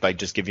experience by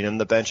just giving them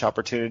the bench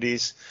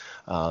opportunities.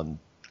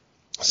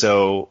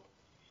 So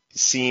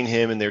seeing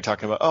him, and they're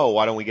talking about, oh,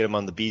 why don't we get him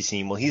on the B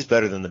team? Well, he's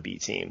better than the B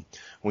team.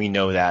 We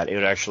know that.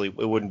 It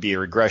wouldn't be a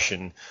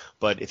regression,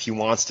 but if he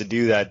wants to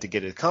do that to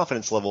get his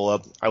confidence level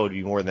up, I would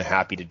be more than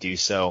happy to do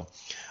so.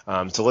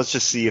 So let's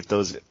just see if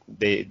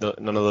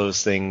none of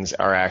those things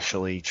are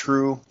actually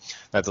true,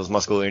 that those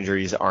muscular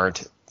injuries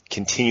aren't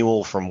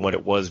continual from what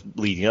it was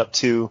leading up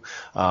to,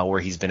 where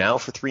he's been out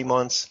for 3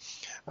 months,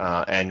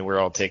 and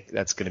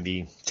that's going to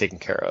be taken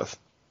care of.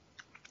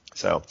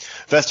 So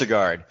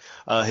Vestergaard,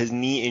 his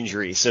knee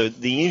injury. So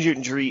the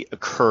injury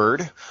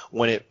occurred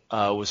when it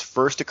was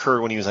first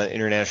occurred when he was on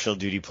international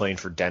duty playing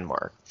for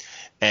Denmark.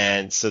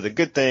 And so the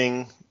good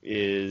thing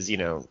is,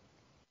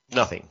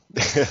 nothing.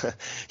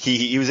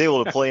 He was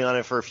able to play on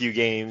it for a few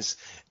games,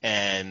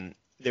 and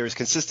there was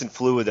consistent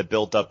fluid that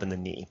built up in the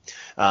knee.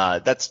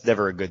 That's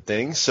never a good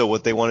thing. So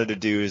what they wanted to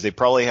do is they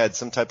probably had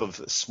some type of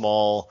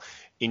small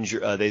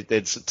they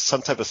had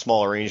some type of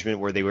small arrangement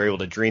where they were able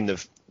to drain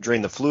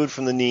the fluid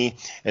from the knee,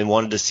 and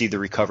wanted to see the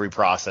recovery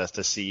process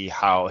to see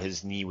how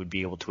his knee would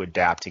be able to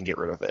adapt and get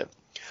rid of it.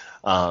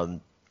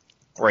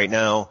 right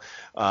now,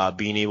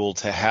 being able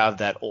to have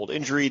that old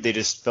injury, they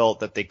just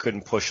felt that they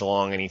couldn't push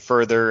along any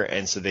further,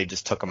 and so they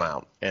just took him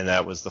out. And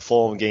that was the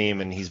Fulham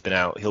game, and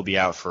he'll be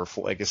out for,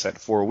 like I said,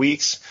 4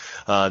 weeks.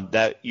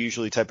 That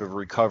usually type of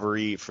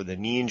recovery for the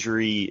knee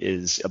injury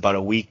is about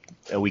a week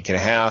and a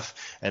half,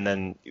 and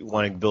then you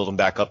want to build him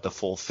back up to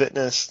full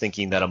fitness,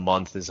 thinking that a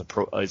month is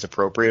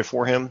appropriate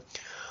for him.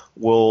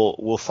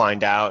 We'll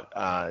find out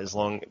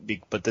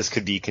but this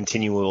could be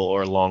continual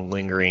or long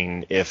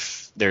lingering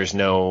if there's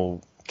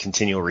no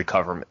continual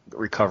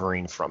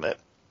recovering from it.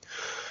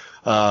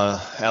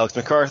 Alex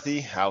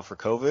McCarthy out for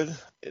COVID.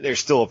 There's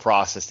still a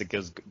process that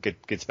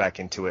gets back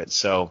into it.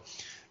 So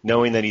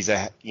knowing that he's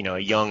a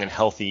young and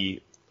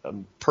healthy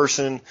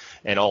person,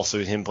 and also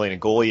him playing a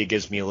goalie, it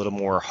gives me a little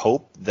more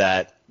hope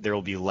that there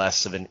will be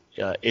less of an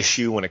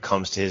issue when it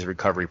comes to his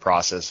recovery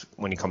process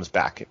when he comes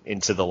back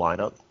into the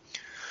lineup.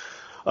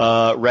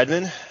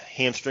 Redmond,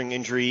 hamstring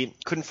injury.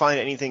 Couldn't find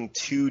anything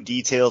too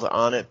detailed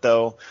on it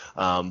though,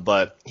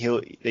 but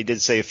they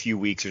did say a few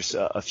weeks or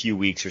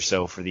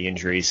so for the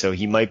injury. So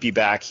he might be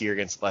back here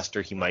against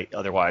Leicester. He'll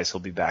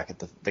be back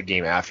at the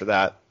game after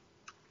that.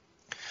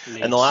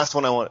 Nice. And the last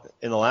one I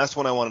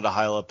wanted to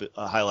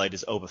highlight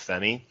is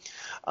Obafemi.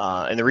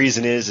 And the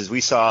reason is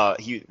we saw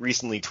he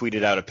recently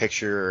tweeted out a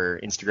picture or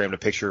Instagrammed a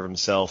picture of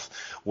himself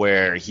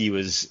where he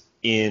was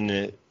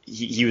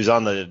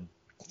on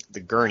the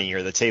gurney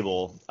or the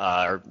table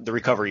or the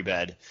recovery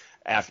bed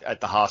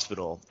at the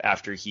hospital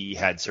after he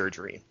had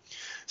surgery.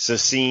 So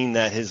seeing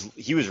that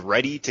he was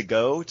ready to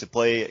go to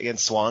play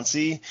against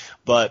Swansea,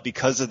 but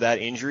because of that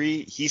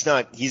injury, he's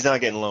not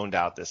getting loaned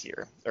out this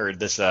year or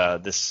this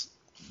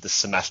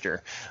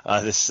semester,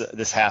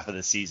 this half of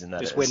the season.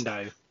 This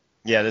window.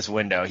 Yeah, this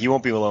window. He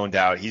won't be loaned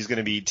out. He's going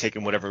to be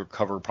taking whatever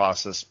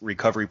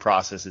recovery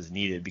process is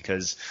needed,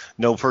 because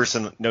no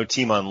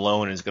team on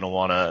loan is going to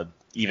want to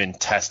even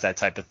test that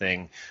type of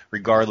thing,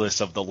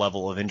 regardless of the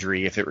level of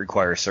injury, if it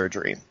requires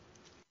surgery.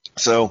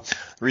 So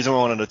the reason I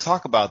wanted to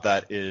talk about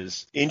that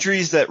is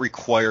injuries that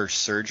require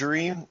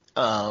surgery.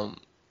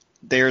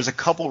 There's a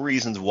couple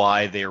reasons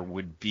why there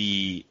would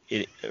be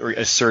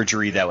a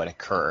surgery that would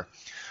occur.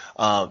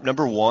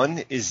 Number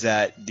one is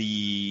that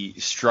the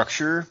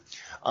structure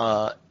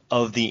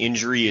of the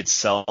injury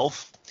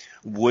itself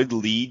would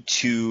lead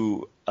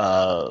to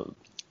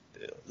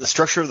the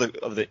structure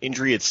of the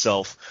injury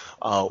itself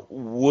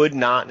would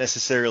not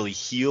necessarily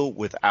heal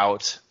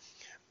without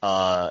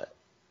a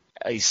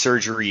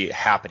surgery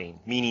happening,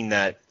 meaning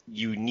that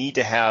you need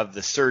to have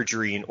the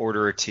surgery in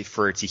order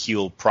for it to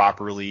heal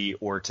properly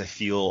or to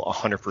feel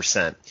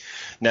 100%.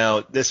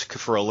 Now, this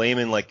for a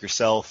layman like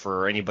yourself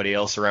or anybody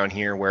else around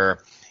here, where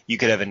you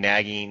could have a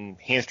nagging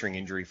hamstring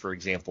injury, for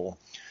example,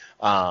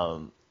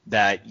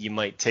 that you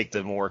might take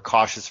the more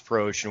cautious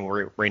approach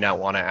and may not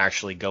want to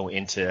actually go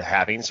into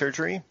having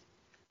surgery.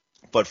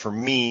 But for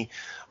me,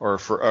 or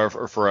for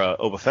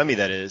Obafemi,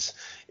 that is,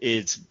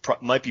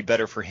 might be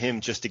better for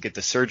him just to get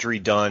the surgery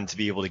done to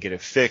be able to get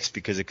it fixed,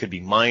 because it could be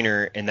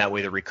minor, and that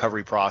way the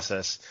recovery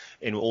process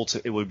it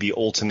would be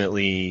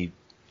ultimately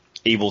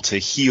able to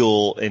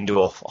heal into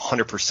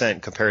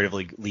 100%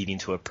 comparatively, leading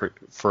to a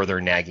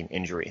further nagging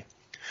injury.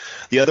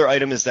 The other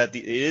item is that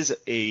it is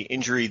a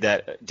injury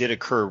that did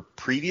occur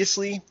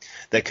previously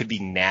that could be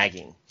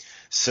nagging.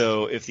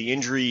 So if the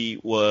injury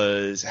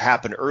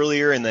happened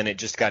earlier and then it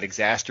just got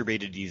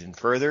exacerbated even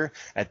further,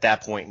 at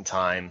that point in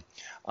time,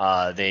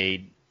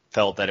 they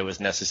felt that it was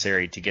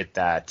necessary to get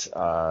that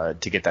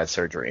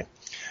surgery.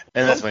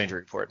 And that's my injury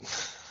report.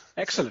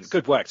 Excellent.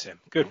 Good work, Tim.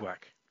 Good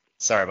work.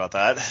 Sorry about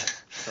that.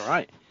 It's all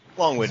right.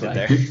 Long-winded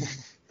there.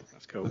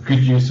 That's cool.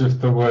 Good use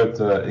of the word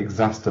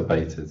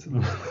exacerbated.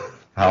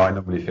 How I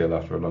normally feel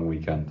after a long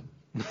weekend.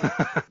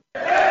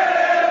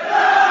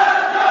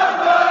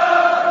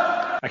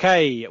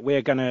 Okay,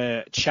 we're going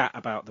to chat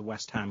about the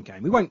West Ham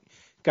game. We won't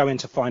go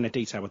into finer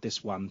detail with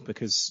this one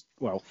because,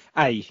 well,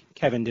 A,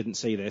 Kevin didn't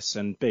see this,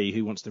 and B,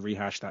 who wants to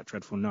rehash that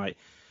dreadful night?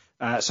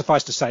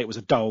 Suffice to say, it was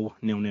a dull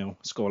 0-0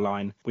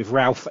 scoreline, with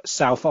Ralph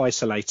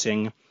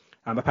self-isolating.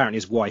 Apparently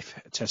his wife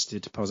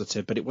tested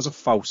positive, but it was a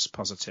false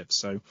positive.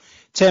 So,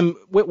 Tim,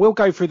 we'll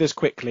go through this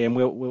quickly and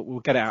we'll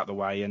get it out of the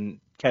way. And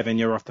Kevin,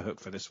 you're off the hook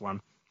for this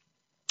one.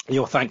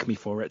 You'll thank me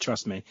for it,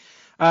 trust me.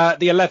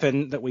 The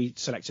 11 that we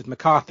selected: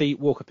 McCarthy,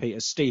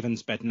 Walker-Peters,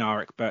 Stevens,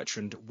 Bednarek,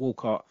 Bertrand,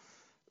 Walcott,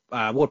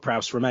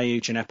 Ward-Prowse,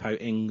 Romeu, Gineppo,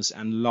 Ings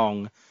and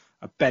Long.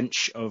 A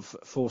bench of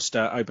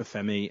Forster,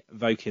 Obafemi,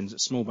 Vokins,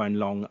 Smallbone,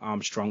 Long,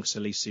 Armstrong,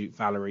 Salisu,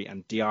 Valerie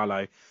and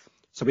Diallo.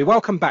 So we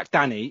welcome back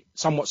Danny,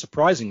 somewhat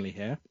surprisingly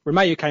here.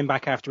 Romeu came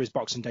back after his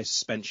Boxing Day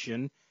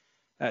suspension.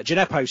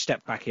 Gineppo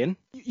stepped back in.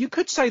 You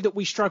could say that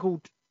we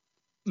struggled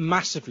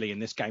massively in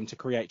this game to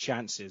create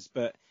chances,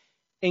 but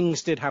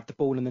Ings did have the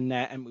ball in the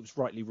net and was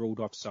rightly ruled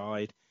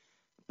offside.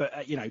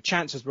 But,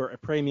 chances were at a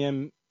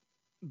premium.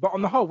 But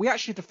on the whole, we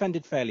actually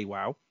defended fairly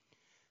well.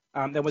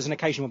 There was an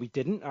occasion when we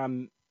didn't.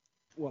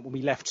 When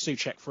we left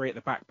Souček free at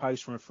the back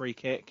post from a free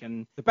kick.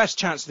 And the best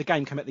chance of the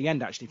game came at the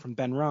end, actually, from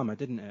Ben Rama,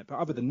 didn't it? But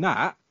other than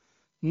that,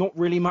 not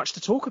really much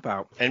to talk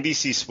about.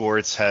 NBC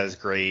Sports has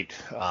great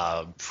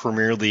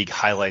Premier League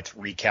highlights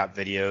recap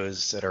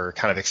videos that are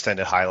kind of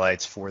extended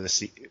highlights for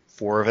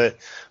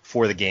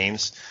the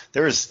games.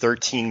 There was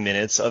 13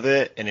 minutes of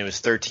it, and it was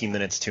 13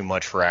 minutes too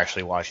much for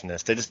actually watching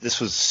this. This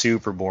was a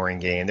super boring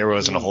game. There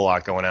wasn't a whole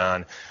lot going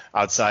on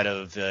outside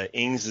of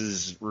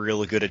Ings'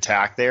 really good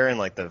attack there in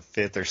like the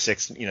 5th or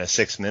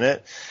 6th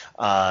minute.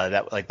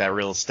 That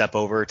real step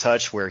over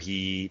touch where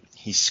he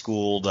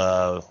schooled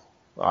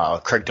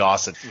Craig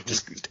Dawson,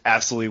 just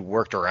absolutely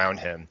worked around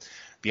him.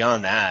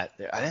 Beyond that,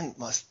 I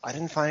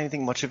didn't find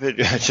anything much of it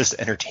just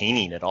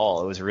entertaining at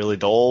all. It was really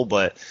dull,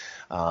 but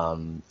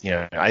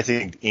I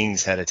think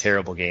Ings had a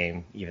terrible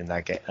game even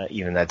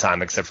that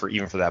time, except for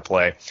that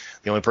play.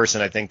 The only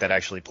person I think that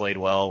actually played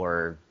well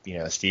were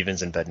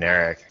Stevens and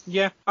Bednarik.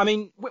 Yeah, I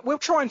mean we'll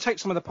try and take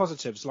some of the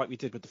positives like we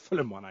did with the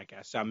Fulham one, I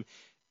guess.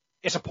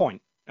 It's a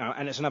point,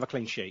 and it's another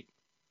clean sheet.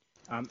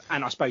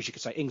 And I suppose you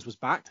could say Ings was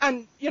back.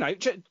 And,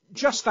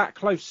 just that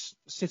close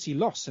City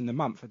loss in the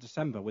month of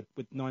December with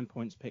 9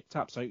 points picked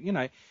up. So,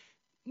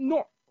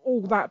 not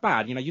all that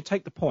bad. You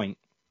take the point.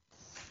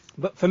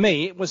 But for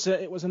me, it was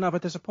another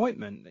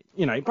disappointment.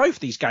 Both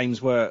these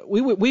games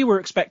we were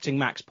expecting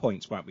max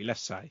points, weren't we?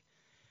 Let's say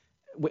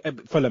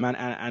Fulham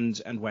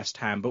and West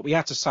Ham, but we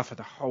had to suffer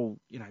the whole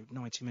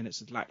 90 minutes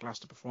of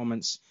lackluster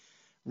performance.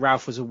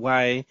 Ralph was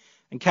away,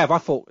 and Kev, I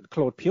thought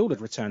Claude Puel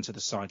had returned to the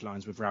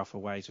sidelines with Ralph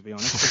away. To be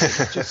honest,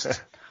 it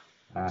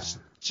was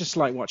just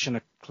like watching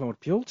a Claude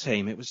Puel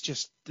team. It was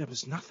just there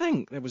was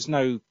nothing. There was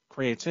no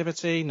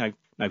creativity, no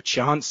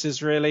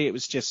chances really. It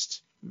was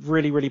just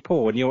really, really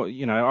poor.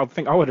 And I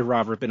think I would have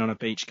rather have been on a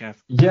beach, Kev.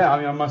 Yeah, I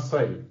mean, I must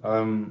say,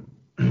 when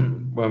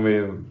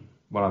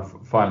I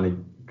finally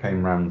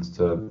came round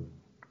to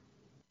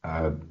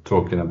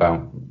talking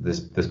about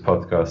this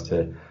podcast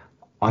here,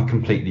 I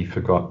completely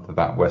forgot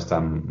that West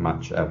Ham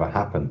match ever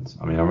happened.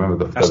 I mean, I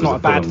remember the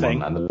Fulham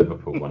one and the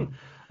Liverpool one.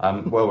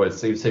 It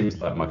seems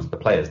like most of the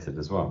players did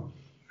as well.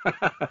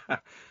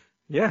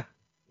 Yeah,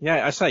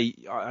 I say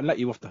I let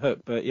you off the hook,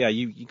 but yeah,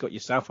 you got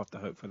yourself off the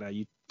hook for that.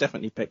 You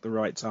definitely picked the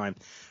right time.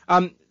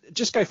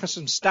 Just go for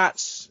some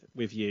stats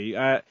with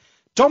you.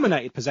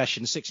 Dominated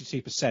possession,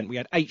 62%. We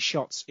had 8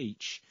 shots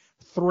each,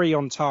 3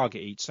 on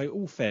target each, so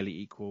all fairly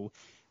equal.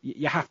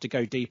 You have to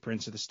go deeper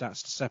into the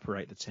stats to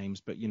separate the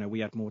teams, but we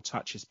had more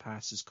touches,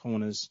 passes,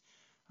 corners,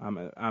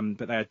 but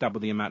they had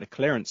double the amount of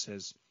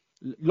clearances.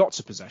 Lots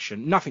of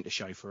possession, nothing to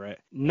show for it.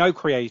 No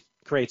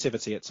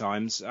creativity at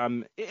times.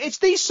 It's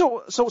these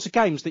sorts of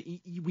games that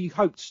we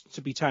hoped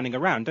to be turning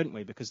around, don't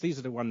we? Because these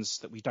are the ones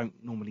that we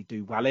don't normally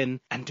do well in.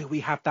 And do we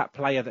have that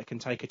player that can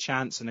take a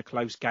chance in a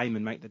close game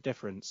and make the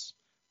difference?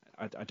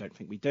 I don't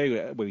think we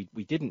do.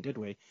 We didn't, did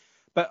we?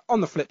 But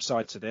on the flip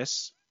side to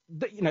this,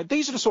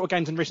 these are the sort of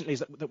games in recent leagues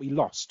that we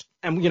lost.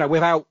 And,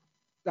 without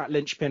that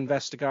linchpin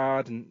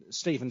Vestergaard and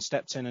Stevens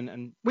stepped in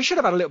and we should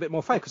have had a little bit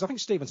more faith because I think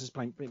Stevens has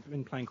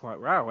been playing quite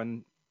well.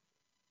 And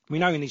we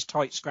know in these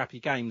tight, scrappy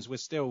games, we're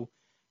still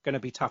going to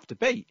be tough to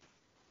beat.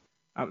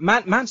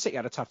 Man City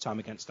had a tough time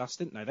against us,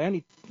 didn't they? They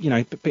only,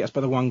 beat us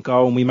by the 1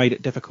 goal and we made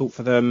it difficult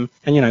for them.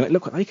 And,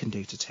 look what they can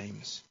do to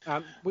teams.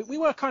 We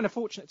were kind of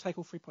fortunate to take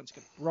all 3 points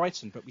against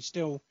Brighton, but we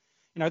still,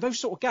 those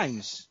sort of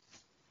games,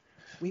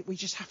 we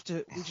just have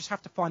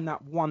to find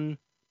that one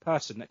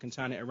person that can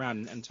turn it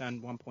around and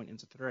turn 1 point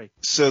into 3.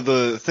 So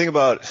the thing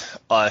about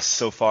us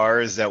so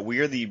far is that we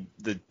are the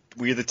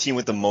team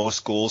with the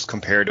most goals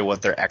compared to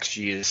what their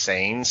XG is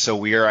saying. So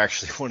we are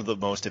actually one of the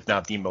most, if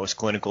not the most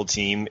clinical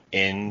team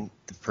in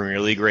the Premier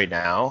League right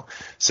now.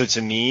 So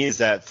to me is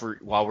that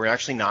while we're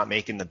actually not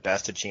making the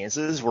best of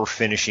chances, we're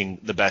finishing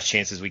the best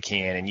chances we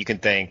can. And you can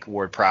thank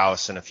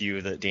Ward-Prowse and a few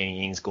of the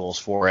Danny Ings goals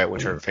for it,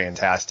 which are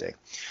fantastic.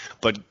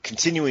 But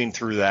continuing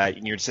through that,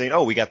 and you're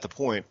saying, we got the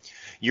point.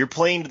 You're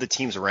playing to the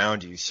teams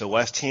around you. So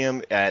West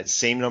Ham at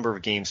same number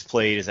of games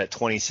played is at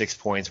 26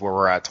 points where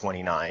we're at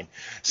 29.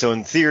 So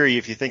in theory,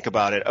 if you think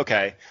about it,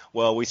 okay,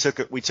 well, we took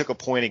a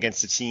point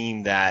against a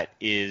team that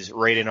is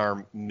right in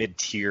our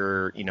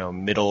mid-tier,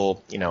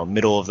 middle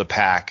of the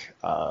pack.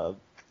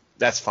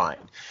 That's fine.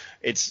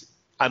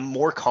 I'm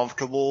more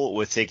comfortable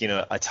with taking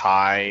a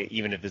tie,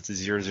 even if it's a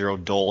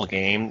 0-0 dull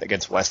game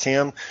against West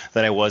Ham,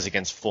 than I was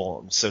against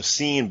Fulham. So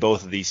seeing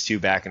both of these two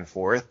back and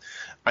forth,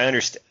 I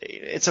understand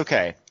it's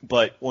okay.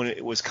 But when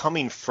it was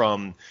coming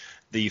from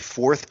the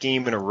 4th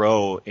game in a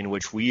row in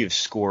which we have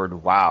scored,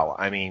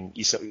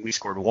 we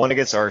scored 1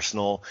 against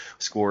Arsenal,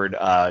 scored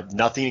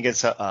nothing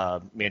against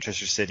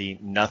Manchester City,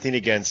 nothing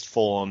against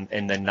Fulham,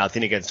 and then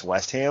nothing against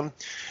West Ham.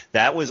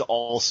 That was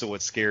also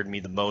what scared me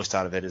the most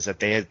out of it, is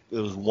that it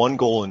was 1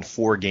 goal in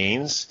 4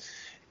 games,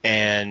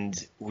 and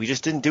we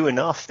just didn't do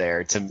enough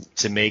there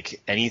to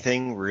make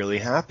anything really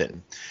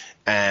happen.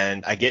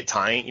 And I get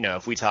tying,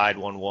 if we tied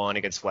 1-1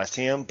 against West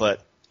Ham,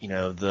 but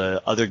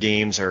the other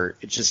games are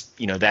just,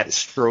 that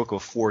stroke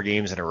of 4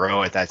 games in a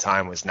row at that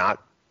time was not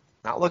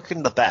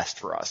looking the best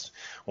for us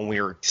when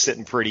we were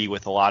sitting pretty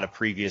with a lot of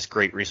previous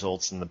great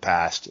results in the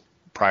past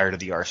prior to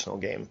the Arsenal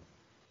game.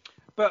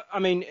 But,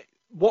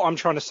 what I'm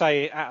trying to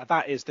say out of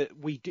that is that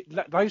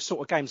those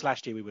sort of games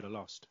last year we would have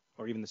lost.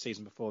 or even the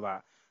season before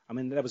that. I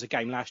mean, there was a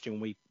game last year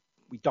when we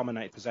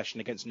dominated possession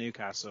against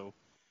Newcastle.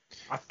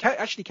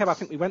 Actually, Kev, I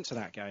think we went to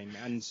that game,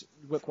 and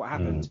look what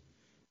happened.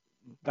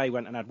 They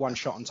went and had one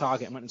shot on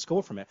target and went and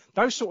scored from it.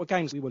 Those sort of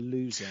games we were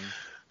losing,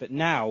 but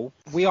now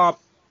we are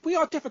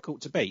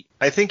difficult to beat.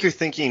 I think you're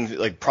thinking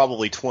like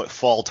probably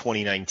fall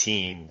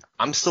 2019.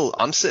 I'm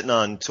sitting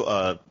on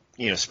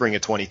spring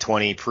of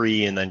 2020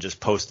 pre and then just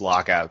post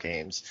lockout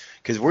games,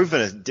 because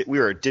we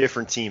were a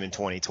different team in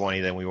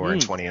 2020 than we were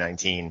in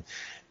 2019.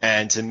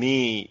 And to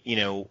me,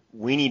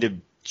 we need to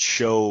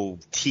show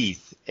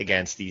teeth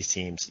against these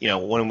teams.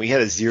 When we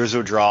had a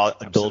 0-0 draw,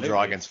 a dull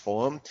draw against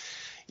Fulham,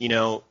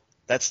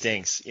 that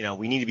stinks.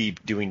 We need to be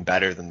doing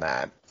better than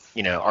that.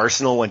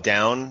 Arsenal went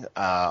down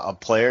a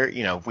player.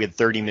 We had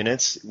 30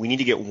 minutes. We need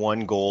to get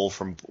one goal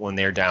from when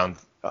they're down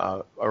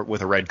or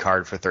with a red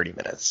card for 30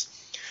 minutes.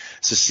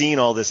 So seeing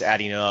all this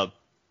adding up,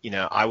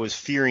 I was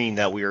fearing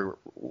that we were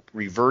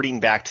reverting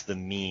back to the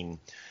mean,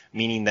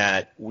 meaning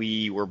that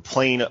we were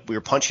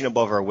punching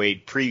above our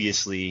weight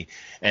previously,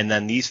 and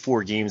then these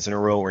 4 games in a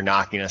row were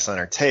knocking us on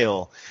our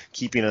tail,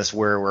 keeping us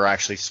where we're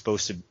actually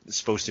supposed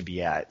to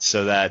be at.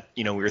 So that,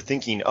 we were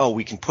thinking, oh,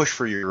 we can push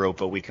for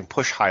Europa, we can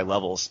push high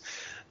levels.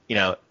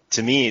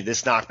 To me,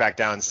 this knocked back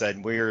down and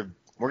said, we're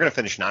going to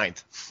finish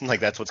 9th. Like,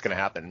 that's what's going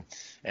to happen.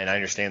 And I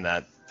understand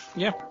that.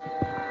 Yeah.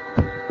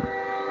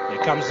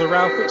 Here comes the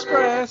Ralph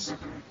Express.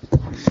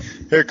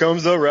 Here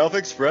comes the Ralph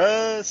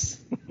Express.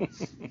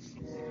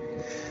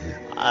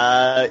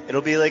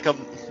 It'll be like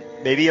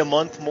maybe a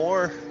month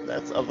more.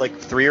 That's of like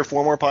 3 or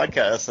 4 more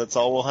podcasts. That's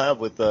all we'll have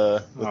with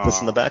this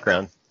in the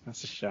background.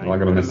 That's a shame. Well, I'm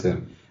going to miss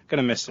it.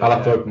 Gonna miss it. I'll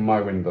have to open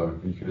my window.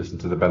 You can listen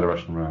to the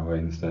Belarusian Railway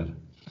instead.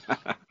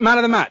 Man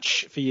of the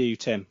match for you,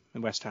 Tim,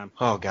 in West Ham.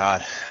 Oh,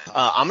 God.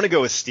 I'm going to go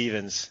with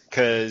Stevens,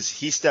 because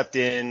he stepped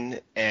in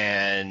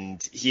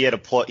and he had a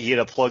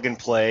plug and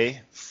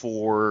play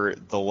for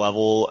the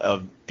level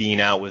of being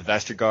out with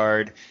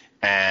Vestergaard,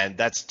 and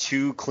that's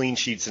 2 clean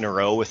sheets in a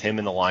row with him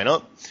in the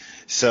lineup.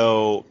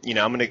 So,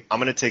 I'm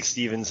gonna take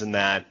Stevens in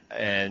that,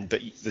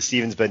 but the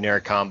Stevens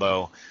Bednarik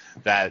combo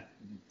that,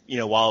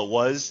 while it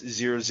was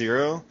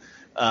 0-0,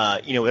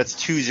 that's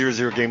 2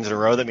 0-0 games in a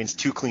row. That means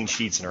 2 clean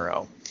sheets in a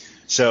row.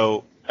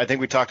 So I think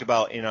we talked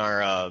about in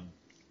our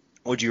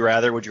would you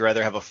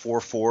rather have a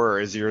 4-4 or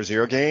a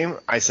 0-0 game?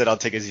 I said I'll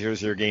take a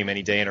 0-0 game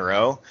any day in a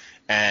row,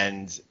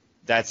 and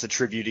that's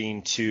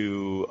attributing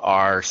to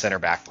our center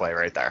back play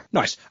right there.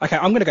 Nice. Okay,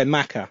 I'm going to go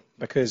Maka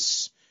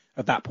because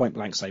of that point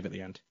blank save at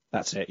the end.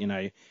 That's it,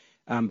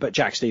 But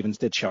Jack Stevens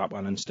did show up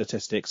on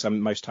statistics.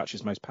 Most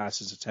touches, most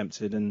passes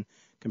attempted and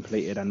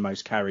completed, and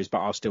most carries. But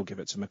I'll still give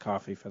it to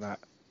McCarthy for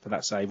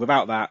that save.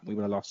 Without that, we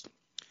would have lost.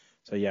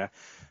 So yeah.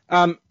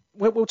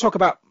 We'll talk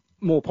about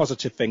more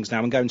positive things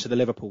now and go into the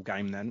Liverpool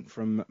game then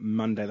from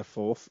Monday the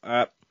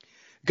 4th.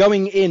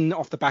 Going in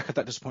off the back of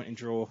that disappointing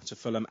draw to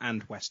Fulham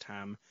and West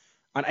Ham,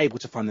 unable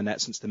to find the net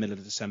since the middle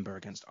of December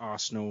against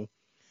Arsenal,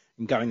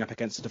 and going up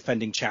against the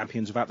defending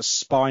champions without the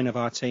spine of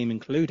our team,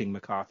 including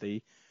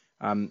McCarthy,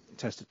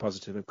 tested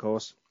positive, of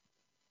course.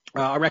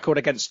 Our record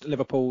against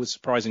Liverpool,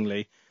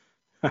 surprisingly,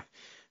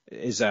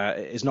 is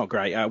not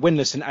great.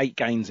 Winless in 8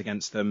 games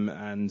against them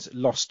and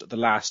lost the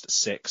last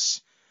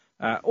 6.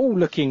 All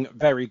looking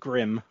very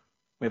grim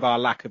with our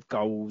lack of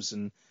goals.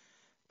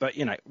 But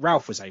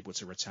Ralph was able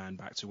to return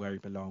back to where he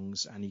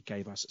belongs, and he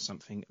gave us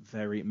something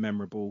very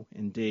memorable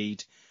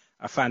indeed.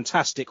 A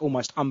fantastic,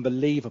 almost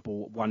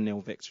unbelievable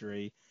 1-0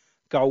 victory.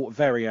 Goal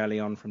very early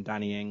on from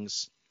Danny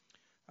Ings.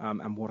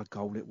 And what a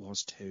goal it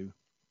was too.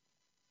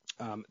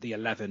 The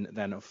 11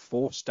 then of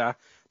Forster,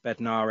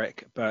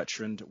 Bednarik,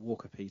 Bertrand,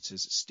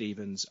 Walker-Peters,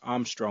 Stevens,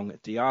 Armstrong,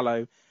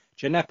 Diallo,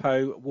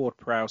 Djenepo,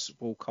 Ward-Prowse,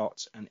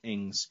 Walcott and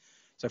Ings.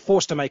 So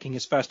Forster making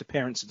his first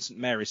appearance at St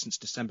Mary's since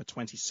December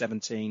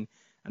 2017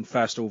 and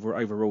first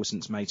overall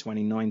since May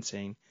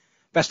 2019.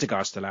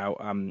 Vestergaard's still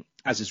out,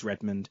 as is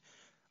Redmond.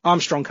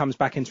 Armstrong comes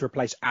back in to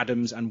replace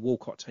Adams, and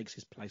Walcott takes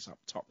his place up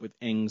top with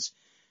Ings.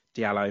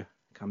 Diallo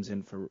comes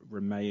in for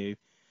Romeu.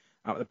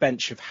 At the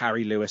bench of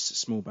Harry Lewis,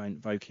 Smallbone,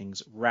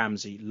 Vokings,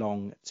 Ramsey,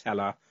 Long,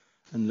 Teller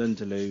and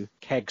Lundaloo,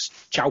 Keggs,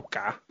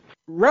 Chauka.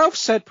 Ralph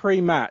said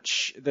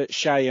pre-match that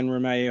Shea and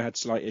Romeu had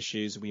slight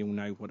issues. We all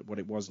know what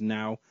it was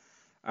now.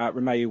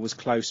 Romeu was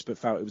close, but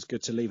felt it was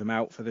good to leave him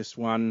out for this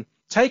one.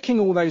 Taking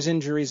all those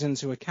injuries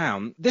into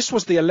account, this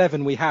was the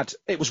 11 we had.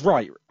 It was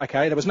right,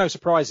 okay? There was no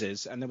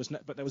surprises, and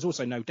but there was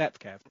also no depth,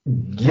 Kev.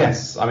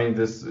 Yes, I mean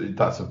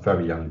that's a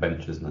very young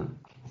bench, isn't it?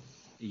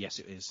 Yes,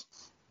 it is.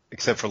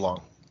 Except for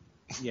Long.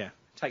 Yeah,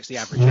 takes the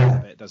average out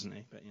of it, doesn't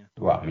he? But yeah.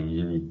 Well, I mean,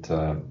 you need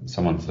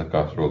someone to look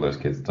after all those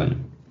kids,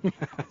 don't you?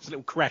 It's a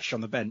little crash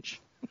on the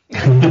bench. Yeah,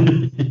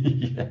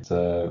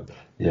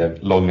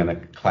 Long in a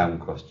clown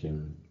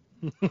costume.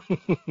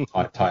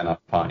 Tying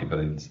up party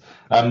balloons.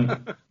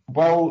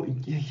 Well,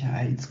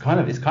 yeah, it's kind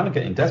of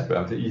getting desperate.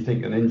 I think you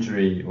think an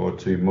injury or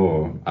 2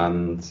 more,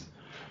 and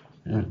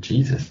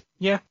Jesus,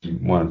 yeah,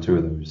 1 or 2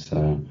 of those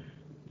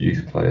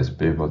youth players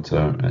be able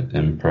to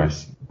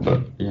impress.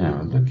 But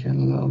yeah,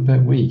 looking a little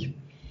bit weak.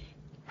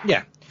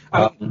 Yeah.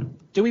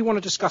 Do we want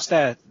to discuss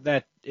their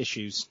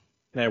issues?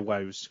 their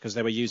woes because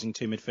they were using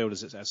 2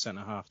 midfielders as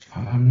centre half.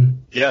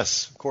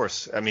 Yes, of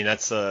course. I mean,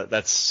 that's a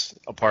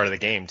part of the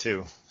game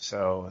too.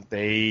 So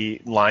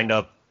they lined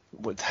up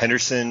with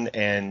Henderson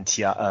and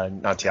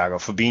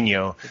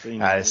Fabinho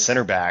as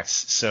center backs.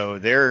 So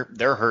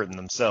they're hurting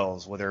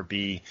themselves, whether it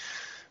be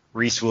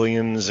Reece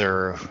Williams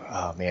or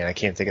I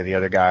can't think of the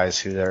other guys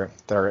who they have.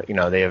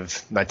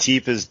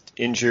 Matip is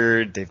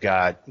injured. They've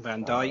got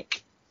Van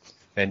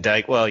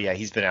Dijk. Well, yeah,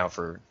 he's been out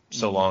for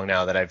so long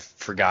now that I've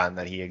forgotten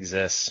that he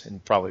exists,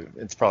 and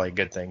it's probably a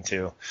good thing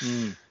too.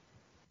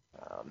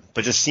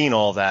 But just seeing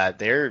all that,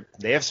 they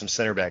have some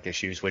center back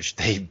issues, which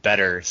they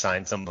better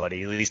sign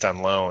somebody at least on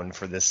loan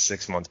for this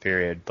 6-month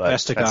period. But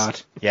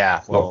Vestergaard.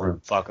 Yeah, well,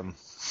 fuck him.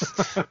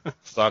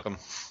 Fuck him.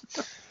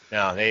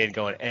 No, they ain't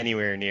going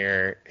anywhere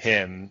near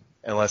him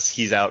unless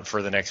he's out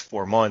for the next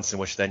 4 months, in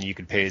which then you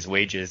could pay his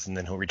wages and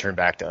then he'll return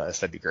back to us.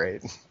 That'd be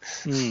great.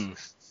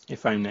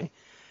 If only.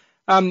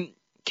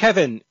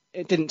 Kevin,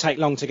 it didn't take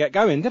long to get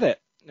going, did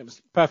it? It was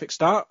a perfect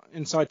start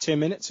inside 2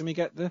 minutes, and we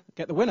get the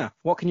winner.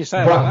 What can you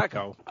say about that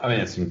goal? I mean,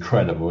 it's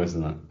incredible,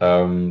 isn't it?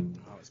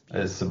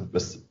 It's a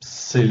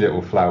silly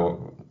little flower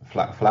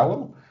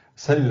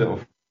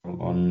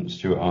on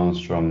Stuart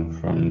Armstrong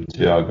from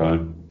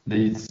Thiago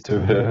leads to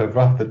a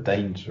rather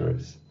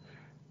dangerous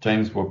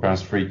James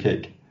Ward-Prowse free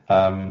kick.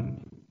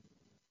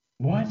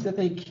 Why do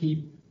they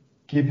keep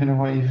giving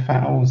away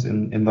fouls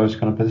in those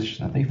kind of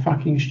positions? Are they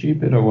fucking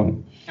stupid or what?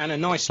 And a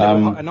nice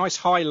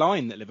high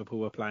line that Liverpool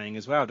were playing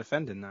as well,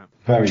 defending that.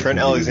 Trent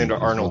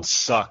Alexander-Arnold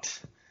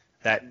sucked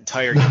that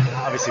entire game,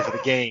 obviously for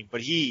the game,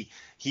 but he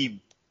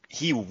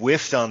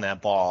whiffed on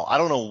that ball. I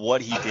don't know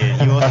what he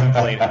did. He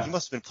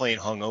must have been playing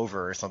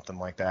hungover or something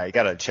like that. You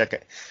got to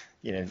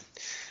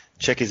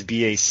check his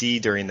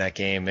BAC during that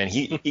game, and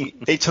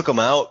they took him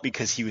out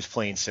because he was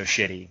playing so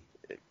shitty.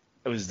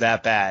 It was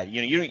that bad.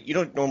 You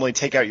don't normally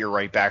take out your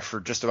right back for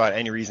just about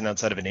any reason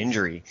outside of an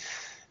injury.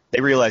 They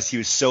realized he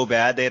was so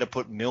bad they had to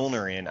put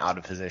Milner in out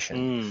of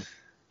position.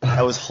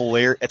 That was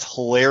hilarious. It's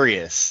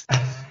hilarious.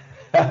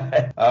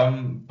 But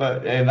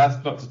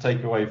that's not to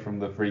take away from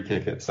the free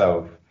kick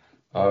itself.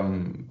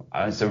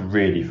 It's a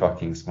really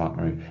fucking smart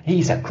move.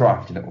 He's a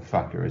crafty little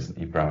fucker, isn't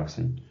he,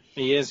 Browsey?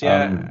 He is,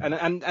 yeah.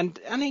 And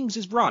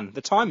Ings' run,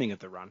 the timing of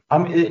the run.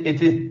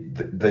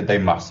 They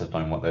must have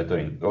known what they're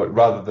doing.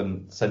 Rather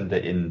than send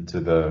it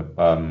into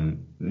the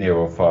near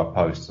or far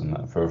post and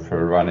that for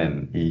a run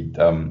in, he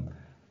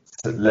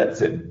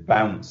lets it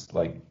bounce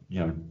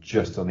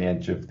just on the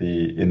edge of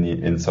the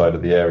inside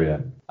of the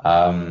area.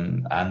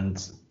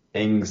 And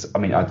Ings, I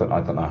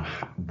don't know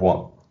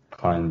what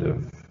kind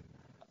of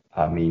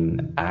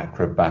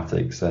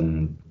acrobatics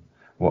and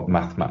what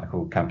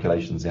mathematical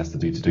calculations he has to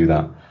do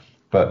that.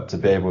 But to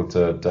be able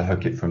to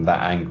hook it from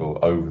that angle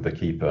over the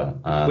keeper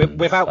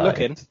without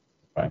looking,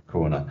 right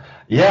corner,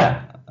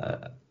 yeah,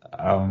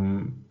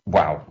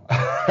 wow,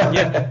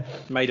 yeah,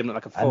 made him look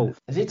like a fool.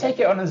 Does he take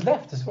it on his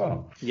left as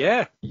well?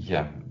 Yeah,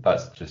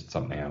 that's just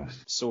something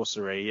else.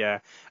 Sorcery, yeah.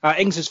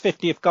 Ings'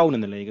 50th goal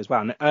in the league as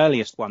well, and the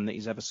earliest one that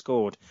he's ever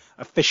scored,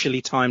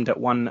 officially timed at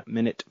 1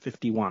 minute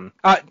 51.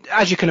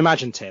 As you can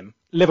imagine, Tim,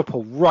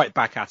 Liverpool right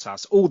back at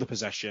us, all the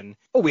possession.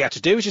 All we had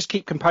to do was just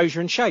keep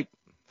composure and shape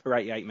for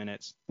 88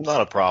 minutes.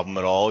 Not a problem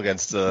at all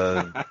against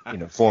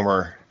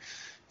former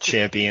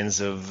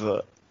champions of,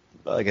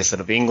 like I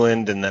said, of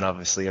England, and then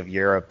obviously of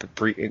Europe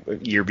a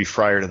year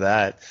prior to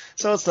that.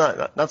 So it's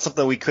not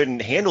something we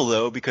couldn't handle,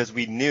 though, because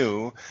we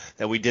knew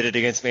that we did it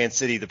against Man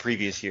City the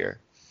previous year.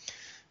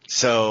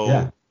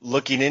 So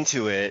looking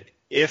into it,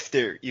 if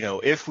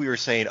we were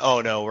saying,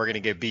 oh no, we're going to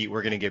get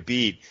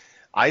beat,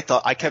 I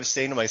kept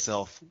saying to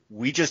myself,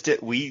 we're going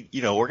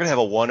to have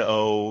a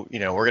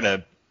 1-0, we're going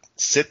to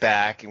sit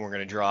back and we're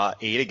going to draw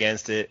 8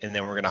 against it, and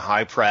then we're going to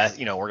high press,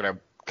 we're going to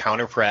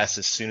counter press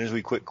as soon as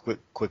we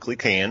quickly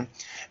can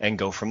and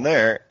go from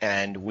there,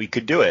 and we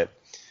could do it.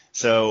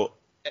 So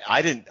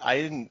I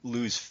didn't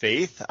lose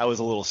faith. I was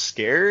a little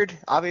scared,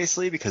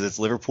 obviously, because it's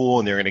Liverpool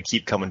and they're going to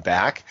keep coming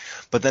back.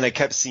 But then I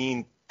kept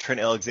seeing Trent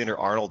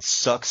Alexander-Arnold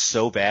suck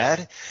so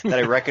bad that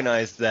I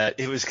recognized that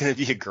it was going to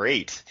be a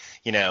great,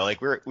 we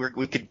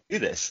could do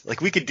this.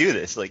 We could do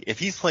this. If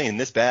he's playing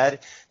this bad,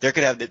 they're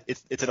going to have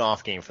it's an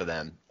off game for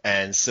them.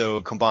 And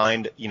so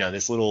combined,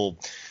 this little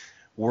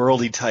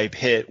worldy type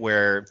hit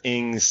where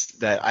Ings,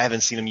 that I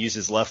haven't seen him use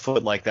his left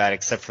foot like that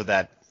except for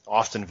that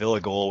Aston Villa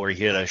goal where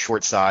he hit a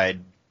short side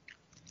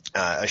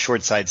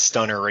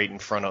stunner right in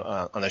front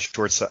of on the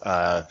short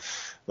side.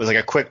 It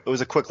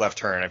was a quick left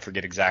turn. I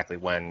forget exactly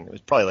when. It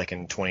was probably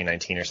in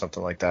 2019 or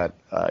something like that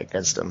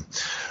against them.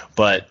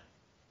 But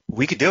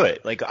we could do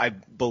it. I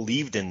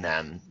believed in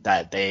them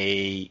that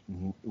we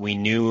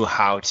knew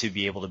how to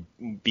be able to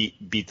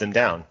beat them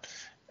down,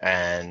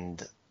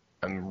 and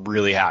I'm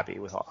really happy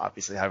with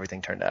obviously how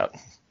everything turned out.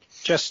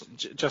 Just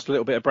a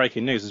little bit of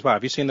breaking news as well.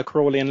 Have you seen the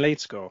Crawley and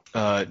Leeds score?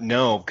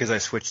 No, because I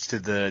switched to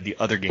the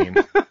other game.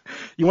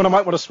 You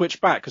might want to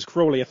switch back because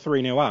Crawley are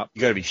 3-0 up.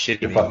 You got to be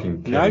shitting me.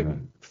 Fucking no,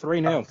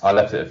 3-0. I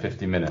left it at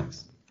 50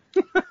 minutes.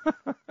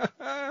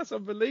 That's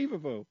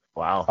unbelievable.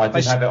 Wow. I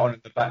did have it on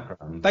in the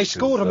background. They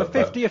scored on the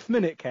 50th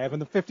minute, Kev,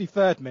 and the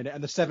 53rd minute,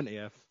 and the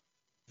 70th.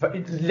 But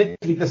it's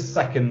literally the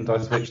second I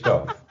switched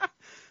off.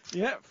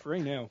 Yeah,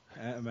 3-0.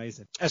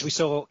 Amazing. As we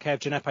saw, Kev,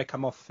 Djenepo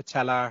come off for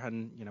Teller,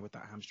 and with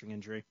that hamstring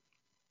injury.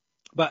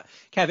 But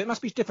Kev, it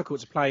must be difficult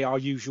to play our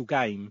usual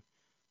game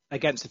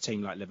against a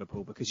team like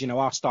Liverpool because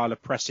our style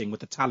of pressing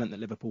with the talent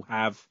that Liverpool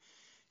have,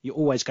 you're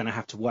always going to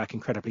have to work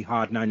incredibly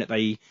hard, knowing that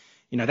they're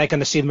going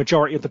to see the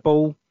majority of the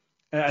ball,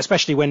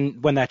 especially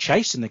when they're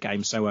chasing the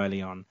game so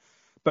early on.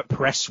 But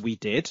press we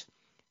did,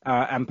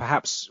 and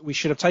perhaps we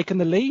should have taken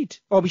the lead,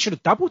 or we should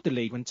have doubled the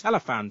lead when Teller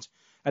found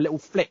a little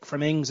flick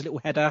from Ings, a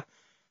little header.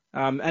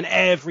 And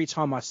every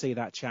time I see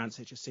that chance,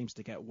 it just seems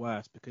to get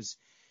worse because,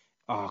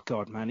 oh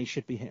God, man, he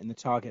should be hitting the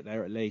target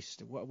there at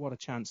least. What a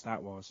chance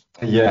that was.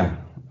 Yeah,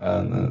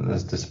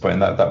 that's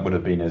disappointing. That would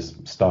have been his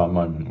star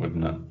moment,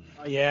 wouldn't it?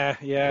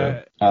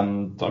 Yeah.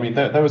 And I mean,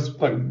 there was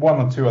like one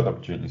or two other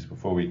opportunities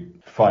before we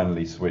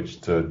finally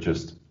switched to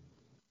just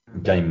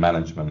game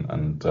management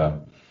and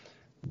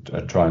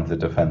trying to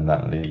defend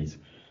that lead.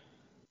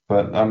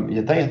 But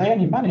they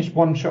only managed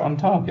one shot on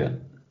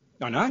target.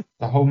 I know.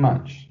 The whole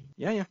match.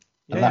 Yeah.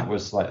 And that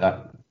was like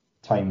that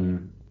tiny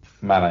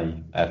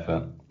Mane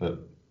effort that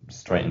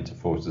straight into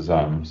Forster's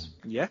arms.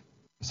 Yeah.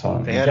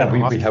 So they had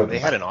an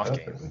off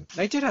game.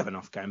 They did have an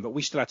off game, but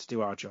we still had to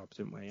do our job,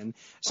 didn't we? And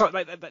so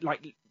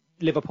like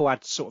Liverpool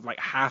had sort of like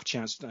half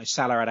chance.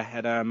 Salah had a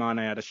header, Mane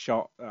had a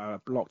shot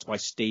blocked by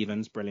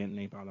Stevens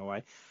brilliantly, by the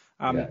way.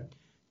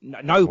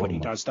 Nobody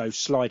does those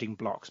sliding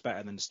blocks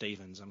better than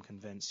Stevens. I'm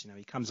convinced.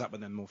 He comes up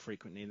with them more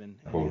frequently than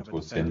any other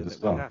defender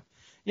that we have.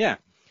 Yeah.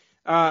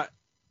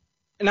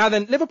 Now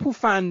then, Liverpool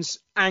fans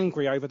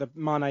angry over the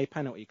Mane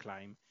penalty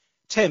claim.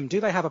 Tim,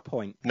 do they have a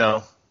point?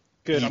 No.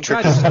 Good. I'm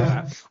glad you said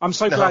that. I'm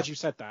so glad you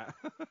said that.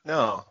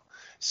 No.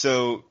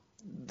 So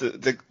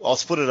I'll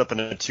split it up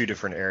into two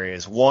different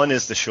areas. One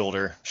is the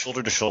shoulder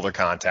to shoulder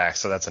contact.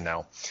 So that's a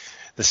no.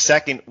 The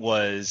second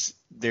was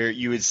there.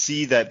 You would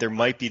see that there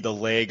might be the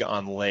leg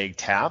on leg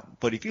tap,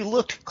 but if you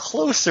looked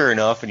closer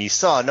enough and you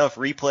saw enough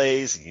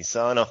replays and you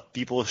saw enough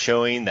people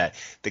showing that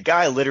the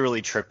guy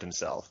literally tripped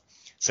himself.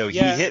 So he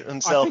hit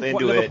himself into it.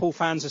 What Liverpool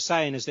fans are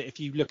saying is that if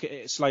you look at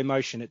it in slow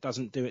motion, it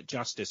doesn't do it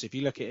justice. If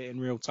you look at it in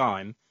real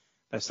time,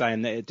 they're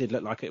saying that it did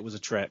look like it was a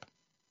trip.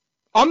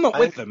 I'm not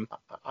with them.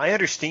 I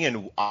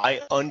understand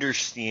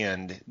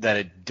that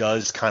it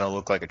does kind of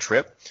look like a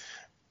trip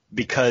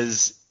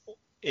because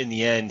in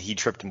the end he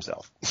tripped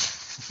himself.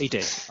 He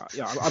did.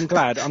 Yeah, I'm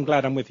glad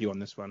I'm with you on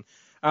this one.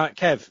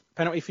 Kev,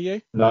 penalty for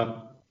you?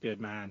 No.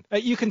 Good man.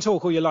 You can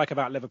talk all you like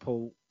about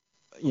Liverpool,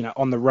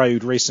 on the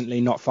road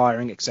recently, not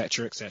firing,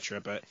 etc.,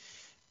 but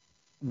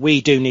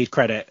we do need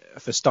credit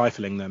for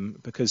stifling them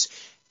because,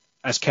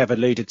 as Kev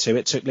alluded to,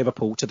 it took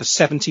Liverpool to the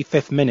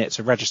 75th minute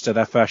to register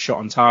their first shot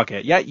on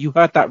target. Yeah, you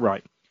heard that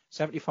right.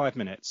 75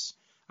 minutes.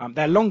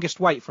 Their longest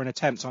wait for an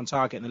attempt on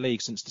target in the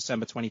league since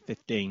December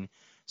 2015.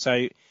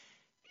 So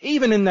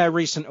even in their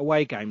recent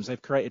away games,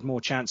 they've created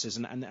more chances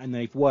and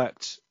they've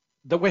worked.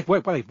 They've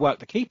worked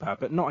the keeper,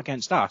 but not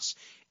against us.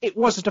 It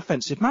was a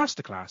defensive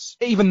masterclass,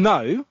 even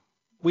though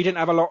we didn't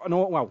have a lot.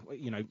 Well,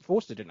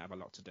 Forster didn't have a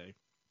lot to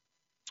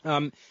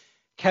do.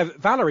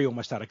 Valerie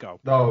almost had a goal.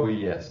 Oh,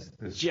 yes.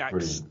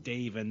 Jack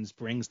Stevens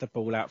brings the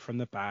ball out from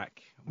the back,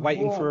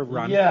 waiting for a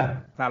run. Yeah.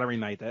 Valerie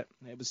made it.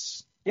 It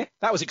was,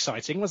 that was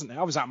exciting, wasn't it?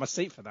 I was out of my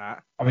seat for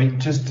that. I mean,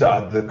 just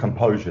the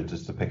composure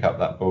just to pick up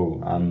that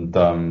ball and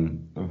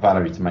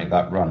Valerie to make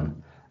that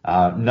run.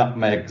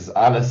 Nutmegs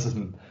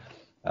Alisson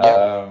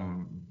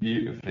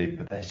beautifully,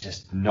 but there's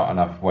just not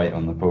enough weight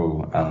on the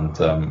ball,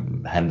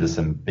 and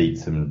Henderson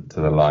beats him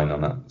to the line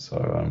on it.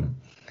 So,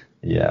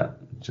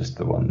 just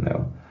the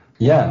 1-0.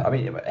 Yeah, I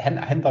mean,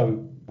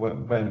 Hendo,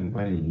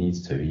 when he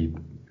needs to, he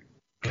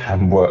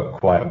can work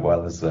quite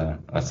well as a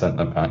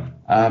centre-back.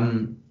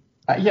 And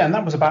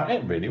that was about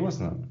it, really,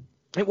 wasn't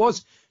it? It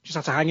was. Just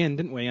had to hang in,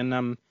 didn't we?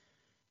 And,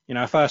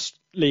 our first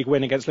league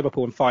win against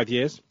Liverpool in 5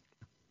 years,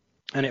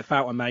 and it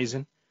felt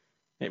amazing.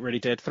 It really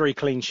did. 3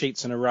 clean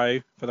sheets in a row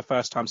for the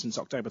first time since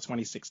October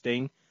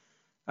 2016.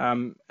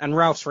 And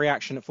Ralph's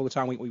reaction at full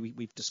time,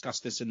 we've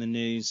discussed this in the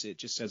news. It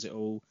just says it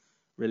all.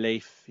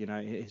 Relief,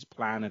 his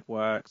plan had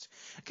worked.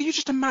 Can you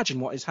just imagine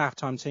what his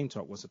halftime team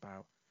talk was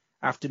about?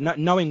 After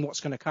knowing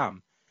what's going to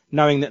come,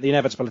 knowing that the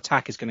inevitable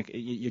attack is going to,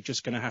 you're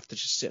just going to have to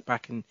just sit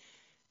back and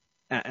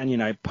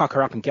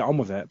pucker up and get on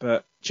with it.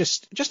 But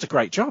just a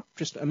great job,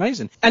 just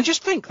amazing. And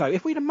just think though,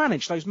 if we'd have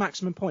managed those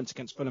maximum points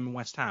against Fulham and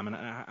West Ham, and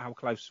how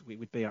close we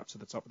would be up to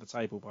the top of the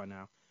table by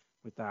now.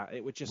 With that,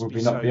 it would just be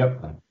so. Not be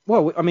up there?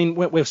 Well, I mean,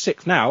 we're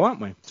 6th now,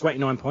 aren't we?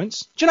 29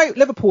 points. Do you know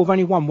Liverpool have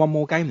only won one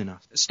more game than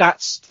us?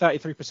 Stats: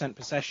 33%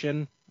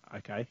 possession.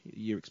 Okay,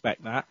 you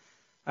expect that.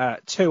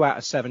 2 out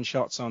of 7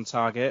 shots on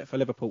target for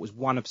Liverpool was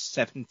 1 of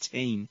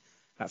 17.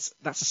 That's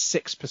a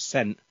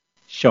 6%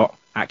 shot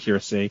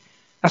accuracy.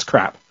 That's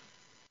crap.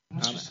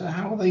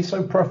 How are they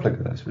so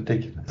profligate? That's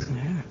ridiculous.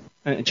 Yeah.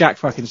 And Jack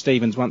fucking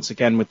Stevens once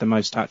again with the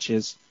most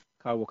touches.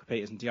 Kyle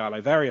Walker-Peters and Diallo,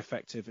 very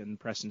effective in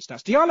pressing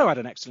stats. Diallo had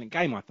an excellent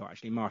game, I thought,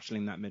 actually,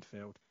 marshalling that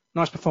midfield.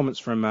 Nice performance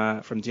from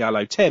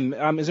Diallo. Tim,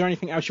 is there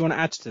anything else you want to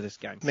add to this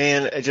game?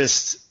 Man, I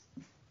just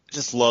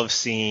love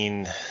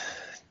seeing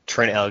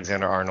Trent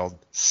Alexander-Arnold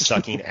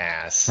sucking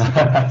ass the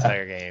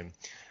entire game.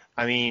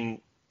 I mean,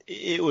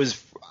 it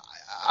was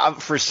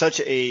for such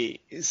a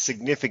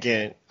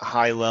significant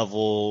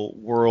high-level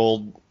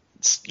world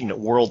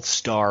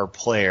star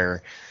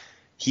player.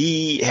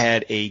 He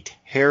had a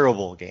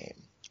terrible game,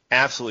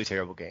 absolutely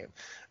terrible game.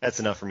 That's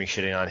enough for me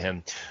shitting on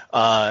him.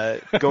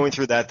 Going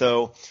through that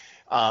though,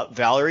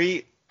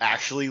 Valerie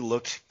actually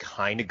looked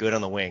kind of good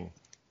on the wing.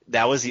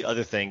 That was the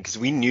other thing, because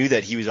we knew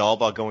that he was all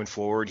about going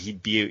forward.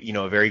 He'd be,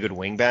 a very good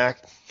wing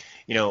back.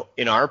 In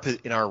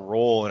our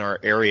role, in our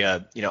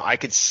area, I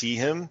could see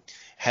him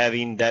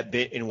having that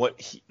bit in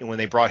when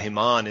they brought him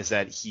on, is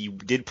that he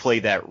did play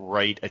that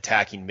right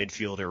attacking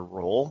midfielder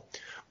role,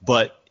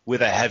 but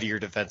with a heavier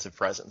defensive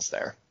presence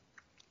there.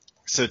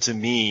 So to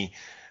me,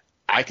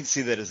 I could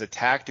see that as a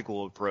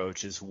tactical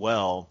approach as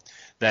well,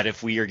 that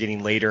if we are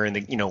getting later in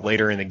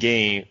the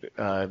game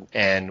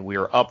and we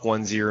are up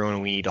 1-0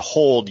 and we need to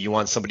hold, you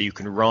want somebody who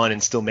can run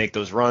and still make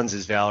those runs,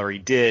 as Valerie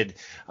did.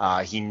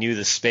 He knew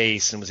the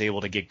space and was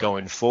able to get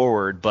going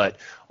forward, but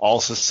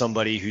also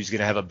somebody who's going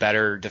to have a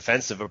better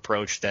defensive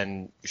approach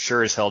than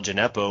sure as hell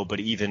Gineppo, but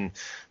even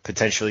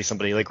potentially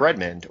somebody like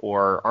Redmond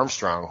or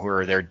Armstrong, who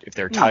are there if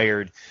they're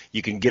tired,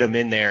 you can get them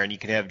in there and you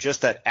can have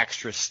just that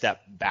extra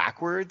step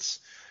backwards,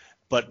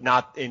 but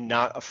not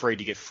afraid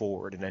to get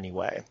forward in any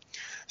way.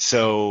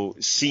 So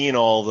seeing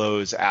all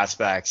those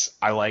aspects,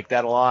 I like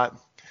that a lot.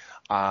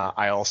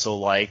 I also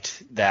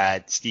liked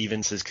that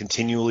Stevens has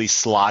continually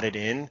slotted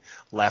in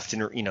left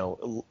and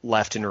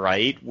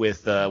right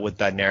with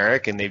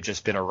Bednarik, and they've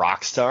just been a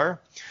rock star.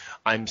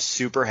 I'm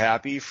super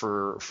happy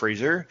for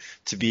Fraser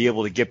to be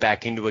able to get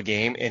back into a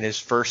game, and his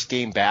first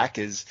game back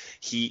is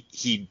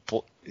he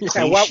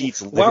clean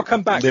sheets.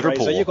 Welcome back,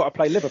 Liverpool. Fraser. You've got to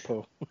play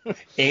Liverpool.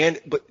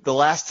 But the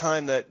last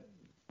time that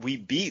we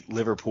beat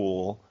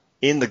Liverpool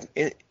in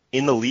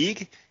the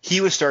league,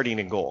 he was starting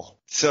in goal.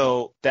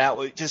 So that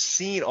was just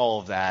seeing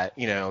all of that,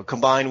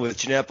 combined with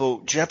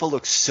Gineppo. Gineppo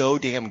looks so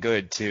damn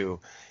good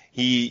too.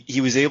 He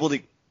was able to.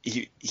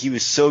 He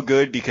was so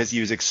good because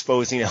he was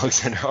exposing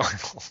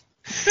Alexander-Arnold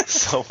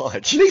so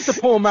much. Leave the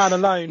poor man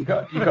alone. You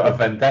got a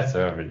vendetta,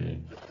 haven't you?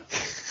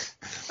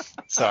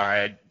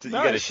 Sorry, you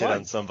got to shit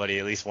on somebody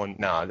at least one.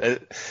 No,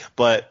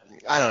 but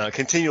I don't know.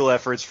 Continual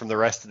efforts from the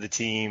rest of the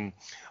team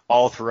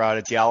all throughout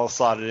it. Diallo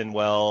slotted in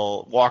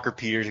well. Walker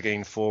Peters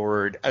getting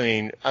forward. I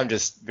mean, I'm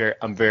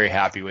very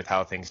happy with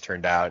how things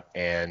turned out,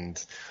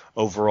 and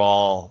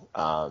overall,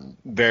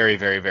 very,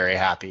 very, very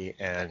happy.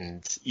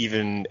 And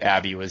even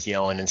Abby was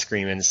yelling and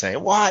screaming and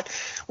saying, "What?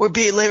 We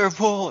beat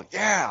Liverpool!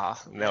 Yeah!"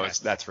 And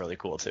that's really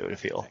cool too, to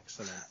feel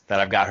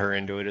that I've got her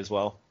into it as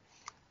well.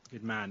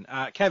 Good man.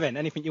 Kevin,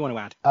 anything you want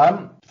to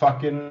add?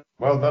 Fucking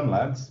well done,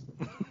 lads.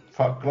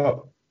 Fuck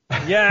Klopp.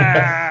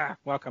 Yeah.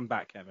 Welcome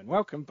back, Kevin.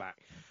 Welcome back.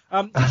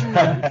 Did you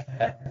know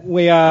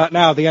we are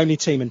now the only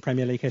team in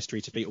Premier League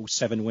history to beat all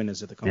 7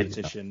 winners of the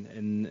competition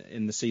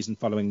in the season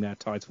following their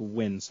title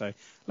win? So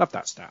love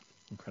that stat.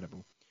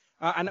 Incredible.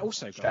 And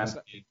also, guys,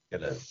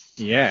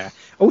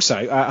 also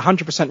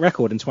 100%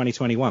 record in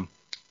 2021.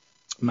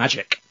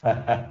 Magic.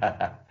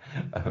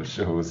 I'm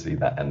sure we'll see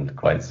that end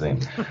quite soon.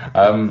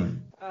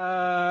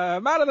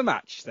 Man of the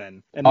match,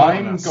 then.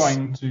 I'm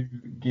going to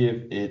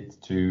give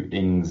it to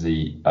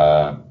Ingsy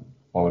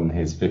on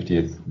his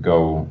 50th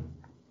goal.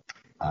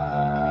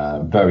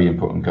 Very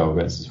important goal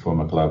against his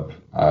former club.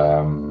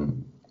 A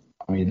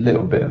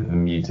little bit of a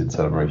muted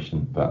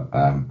celebration, but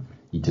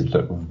he did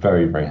look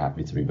very, very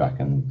happy to be back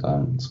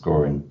and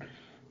scoring.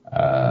 There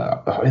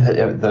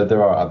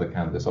are other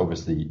candidates,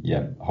 obviously.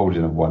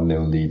 Holding a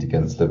 1-0 lead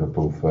against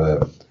Liverpool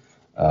for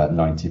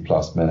 90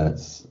 plus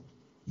minutes.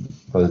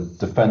 The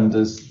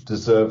defenders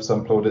deserve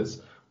some plaudits.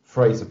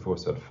 Fraser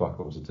forced had fuck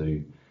all to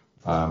do.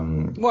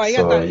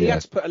 He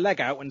had to put a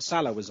leg out when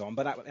Salah was on,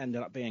 but that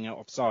ended up being out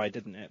offside,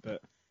 didn't it?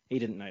 But he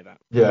didn't know that.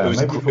 Yeah,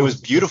 it was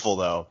beautiful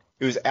though.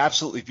 It was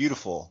absolutely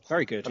beautiful.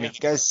 Very good. I mean,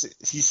 guys,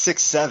 he's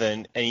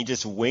 6'7", and he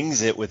just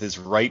wings it with his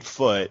right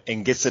foot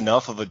and gets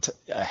enough of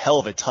a hell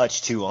of a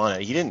touch too on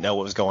it. He didn't know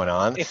what was going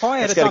on. If I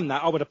had done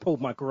that, I would have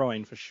pulled my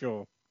groin for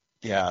sure.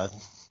 Yeah.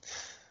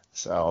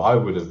 So I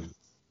would have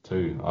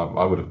too.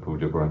 I would have pulled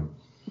your groin.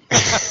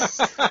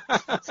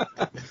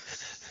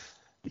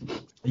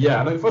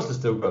 Yeah, I know Foster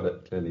still got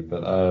it clearly,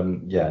 but I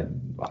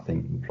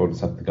think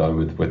plaudits have to go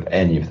with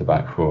any of the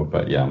back four.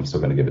 But yeah, I'm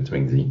still going to give it to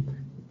Ingsy.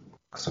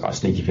 So I've got a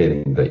sneaky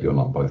feeling that you're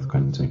not both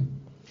going to.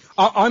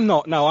 I'm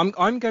not. No,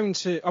 I'm going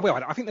to.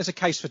 I think there's a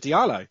case for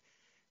Diallo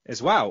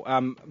as well.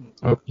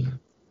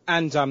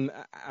 And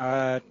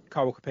Kyle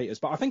Walker-Peters,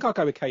 but I think I'll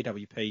go with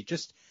KWP.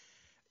 Just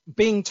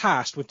being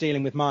tasked with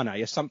dealing with Mane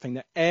is something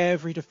that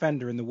every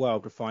defender in the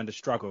world would find a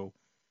struggle,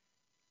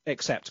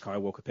 except Kyle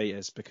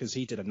Walker-Peters, because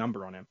he did a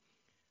number on him.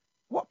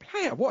 What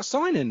player? What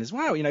signing as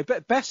well? He was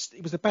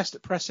the best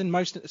at pressing,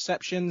 most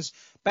interceptions,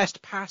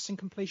 best pass and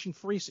completion,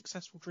 3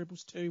 successful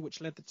dribbles too, which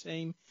led the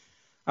team.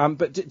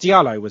 But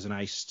Diallo was an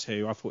ace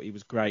too. I thought he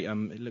was great.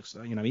 It looks,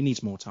 he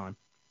needs more time.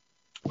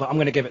 But I'm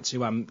going to give it to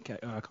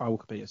Kyle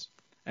Walker-Peters.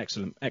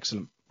 Excellent.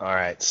 All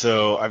right,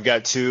 so I've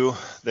got two.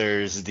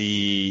 There's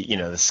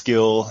the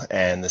skill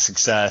and the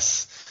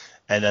success,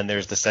 and then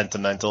there's the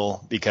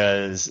sentimental,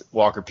 because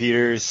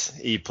Walker-Peters,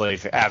 he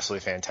played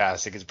absolutely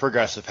fantastic. His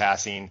progressive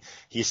passing,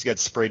 he used to get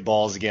sprayed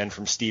balls again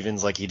from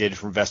Stevens like he did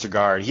from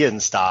Vestergaard. He didn't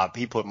stop.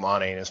 He put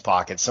Mane in his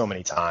pocket so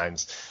many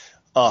times.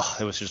 Oh,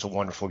 it was just a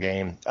wonderful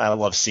game. I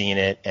love seeing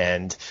it,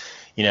 and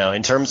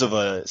in terms of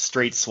a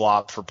straight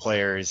swap for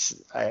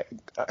players, I'm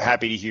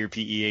happy to hear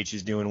PEH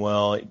is doing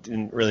well.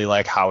 Didn't really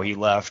like how he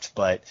left,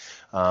 but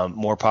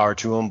more power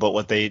to him. But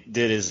what they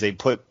did is they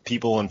put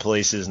people in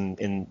places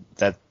in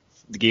that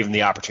gave him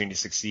the opportunity to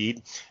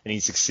succeed, and he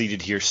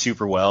succeeded here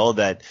super well.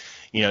 That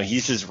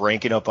he's just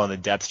ranking up on the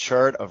depth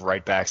chart of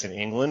right backs in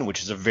England,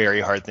 which is a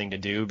very hard thing to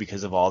do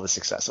because of all the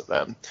success of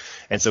them.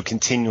 And so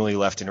continually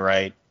left and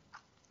right,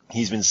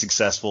 he's been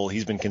successful.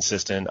 He's been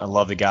consistent. I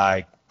love the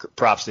guy.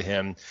 Props to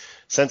him.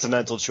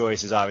 Sentimental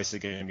choice is obviously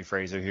going to be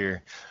Fraser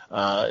here.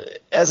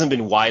 Hasn't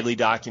been widely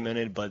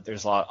documented, but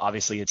there's a lot.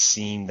 Obviously, it's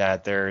seen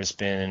that there's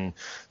been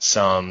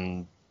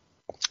some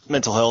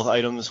mental health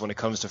items when it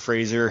comes to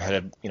Fraser.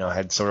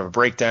 Had sort of a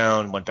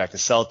breakdown, went back to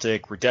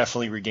Celtic,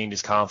 definitely regained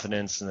his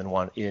confidence, and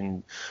then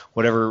in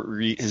whatever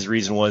his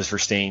reason was for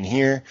staying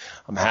here.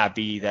 I'm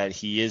happy that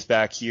he is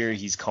back here.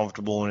 He's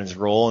comfortable in his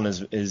role and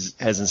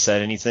hasn't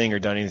said anything or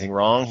done anything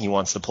wrong. He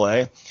wants to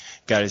play.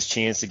 Got his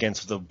chance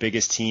against the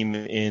biggest team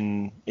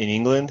in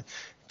England,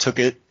 took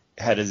it,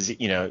 had his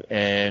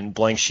and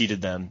blank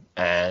sheeted them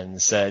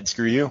and said,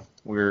 "Screw you.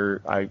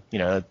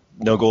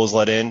 No goals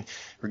let in."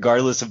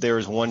 Regardless if there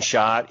was one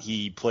shot,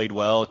 he played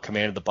well,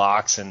 commanded the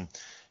box, and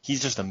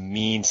he's just a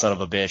mean son of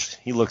a bitch.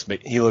 He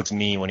looks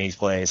mean when he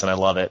plays, and I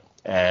love it.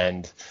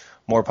 And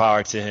more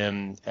power to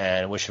him,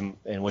 and wish him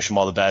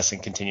all the best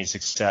and continued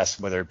success,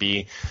 whether it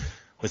be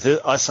with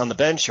us on the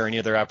bench or any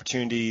other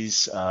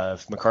opportunities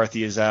if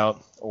McCarthy is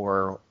out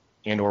or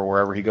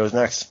wherever he goes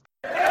next.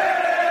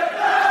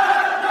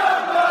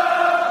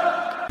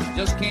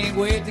 Just can't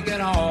wait to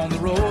get on the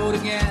road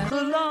again.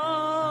 The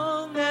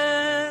long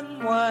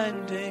and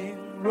winding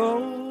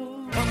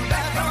road. Come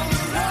back on the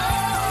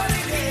road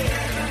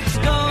again. It's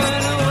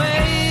going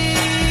away.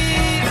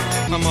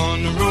 I'm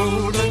on the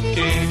road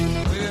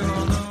again. We're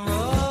on the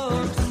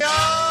road.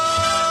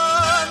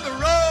 On the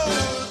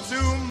road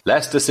to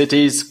Leicester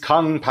City's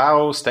Kung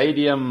Pao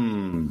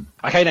Stadium.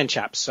 Okay then,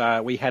 chaps,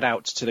 we head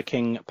out to the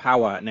King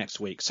Power next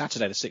week,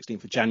 Saturday the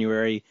 16th of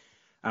January,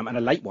 and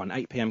a late one,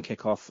 8 p.m.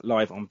 kickoff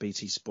live on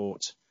BT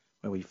Sport,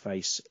 where we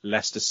face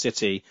Leicester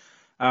City.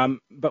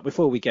 But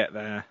before we get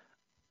there,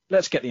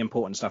 let's get the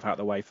important stuff out of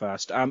the way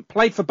first.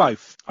 Played for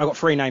both. I've got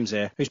 3 names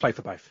here. Who's played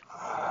for both?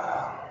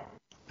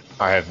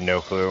 I have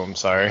no clue. I'm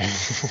sorry.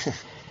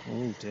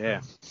 Oh,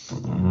 dear.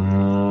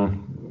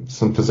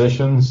 Some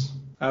positions.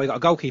 We got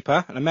a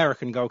goalkeeper, an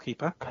American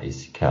goalkeeper.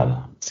 Casey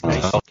Keller.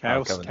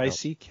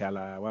 Casey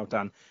Keller. Well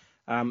done.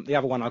 The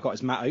other one I got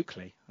is Matt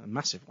Oakley, a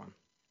massive one.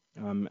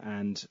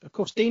 And, of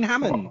course, Dean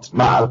Hammond.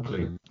 Matt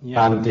Oakley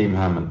and Dean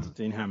Hammond.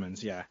 Dean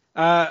Hammond, yeah.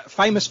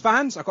 Famous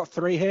fans, I've got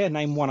 3 here.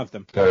 Name one of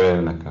them.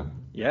 Gary Lineker.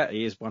 Yeah,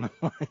 he is one of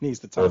mine. He's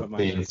the top of my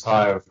list. list. The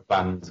entire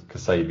band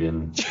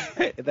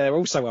Kasabian. They're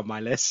also on my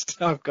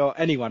list. I've got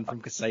anyone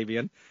from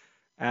Kasabian.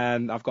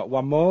 And I've got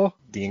one more.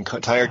 The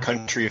entire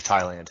country of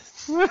Thailand.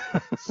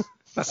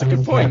 That's a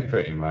good point.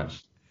 Pretty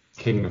much.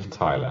 King of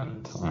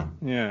Thailand.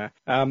 Yeah.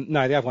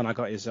 No, the other one I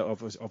got is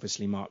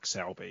obviously Mark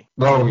Selby.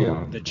 Oh,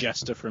 yeah. The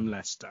jester from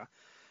Leicester.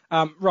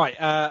 Right,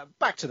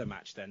 back to the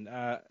match then.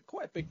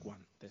 Quite a big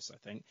one, this, I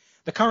think.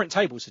 The current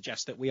table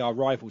suggests that we are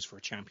rivals for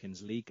a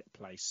Champions League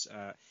place.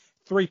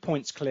 3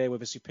 points clear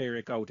with a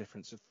superior goal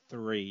difference of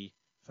 3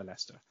 for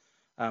Leicester.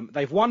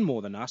 They've won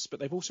more than us, but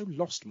they've also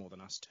lost more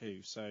than us too.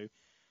 So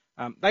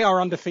they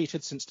are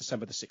undefeated since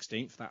December the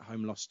 16th, that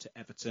home loss to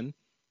Everton.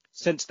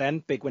 Since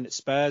then, big win at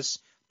Spurs,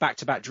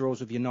 back-to-back draws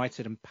with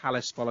United and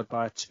Palace, followed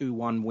by a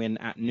 2-1 win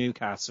at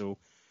Newcastle.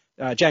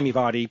 Jamie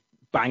Vardy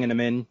banging them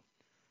in,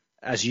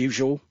 as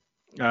usual.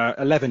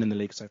 11 in the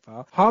league so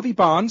far. Harvey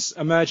Barnes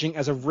emerging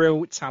as a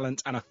real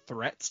talent and a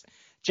threat.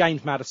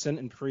 James Maddison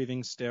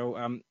improving still.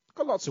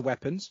 Got lots of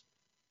weapons,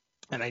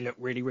 and they look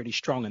really, really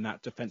strong in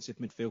that defensive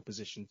midfield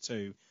position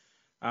too.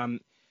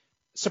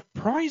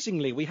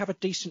 Surprisingly, we have a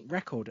decent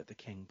record at the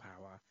King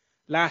Power.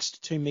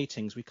 Last 2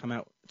 meetings, we come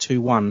out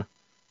 2-1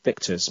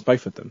 victors,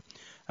 both of them.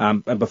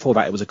 And before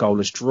that, it was a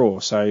goalless draw.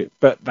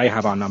 But they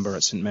have our number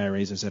at St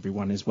Mary's, as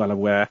everyone is well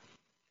aware.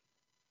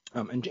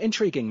 An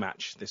intriguing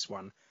match, this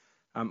one.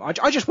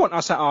 I just want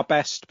us at our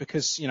best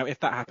because, if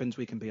that happens,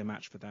 we can be a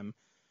match for them.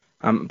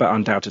 But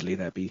undoubtedly,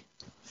 they'll be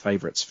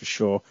favourites for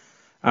sure.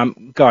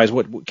 Guys,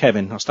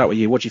 Kevin, I'll start with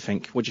you. What do you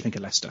think? What do you think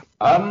of Leicester?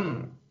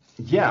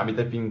 Yeah, I mean,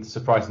 they've been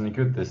surprisingly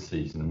good this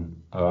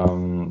season.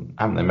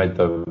 Haven't they made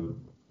the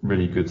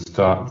really good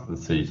start to the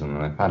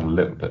season? They've had a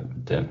little bit of a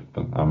dip,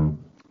 but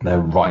they're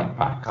right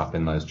back up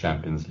in those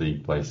Champions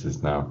League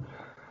places now.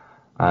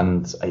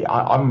 And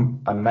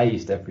I'm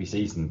amazed every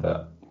season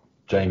that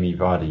Jamie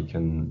Vardy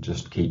can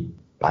just keep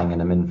banging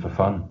them in for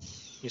fun.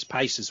 His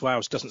pace as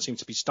well doesn't seem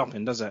to be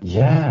stopping, does it?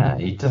 Yeah,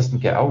 he doesn't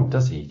get old,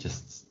 does he?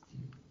 Just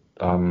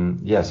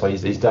so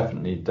he's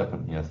definitely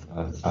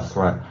a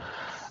threat.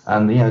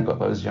 And yeah, got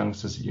those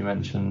youngsters that you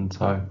mentioned,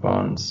 Ty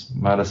Barnes,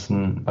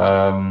 Madison,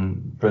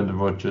 Brendan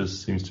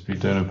Rodgers seems to be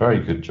doing a very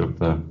good job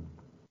there.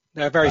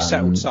 They're a very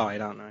settled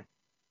side, aren't they?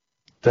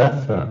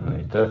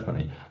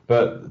 Definitely.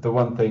 But the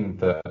one thing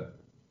that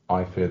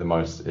I fear the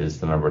most is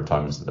the number of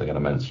times that they're going to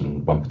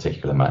mention one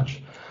particular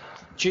match.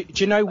 Do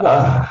you know what?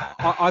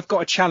 I've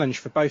got a challenge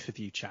for both of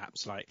you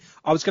chaps. Like,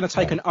 I was going to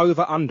take an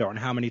over-under on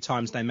how many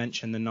times they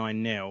mention the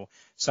 9-0.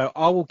 So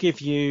I will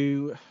give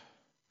you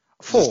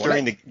 4.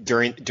 During the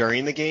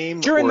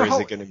game, during or the whole,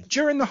 is it going to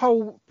during the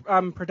whole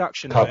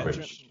production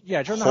coverage?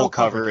 During the whole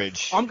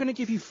coverage. I'm going to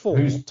give you 4.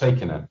 Who's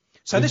taking it?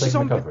 So this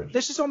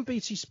is on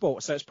BT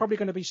Sport, so it's probably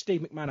going to be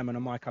Steve McManaman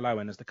and Michael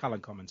Owen as the colour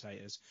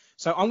commentators.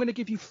 So I'm going to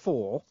give you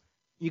 4.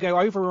 You go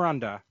over or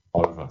under?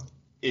 Over.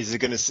 Is it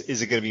going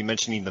to be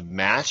mentioning the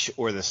match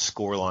or the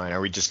scoreline? Are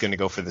we just going to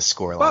go for the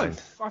scoreline?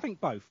 Both. I think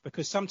both,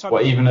 because sometimes.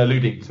 Well, even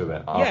alluding to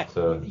it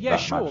after that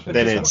sure. match.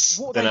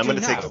 Then I'm going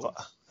to take.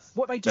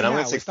 What they do now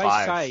is they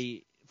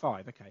say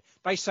 5. Okay.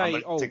 They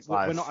say,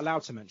 we're not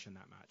allowed to mention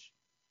that match.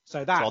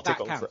 So that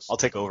counts. I'll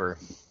take over.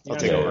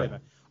 Over.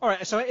 All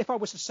right. So if I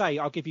was to say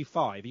I'll give you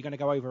 5, are you going to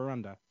go over or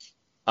under?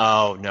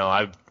 Oh no,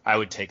 I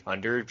would take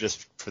under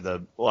just for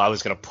I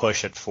was going to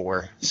push at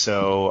 4,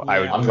 so I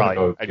would probably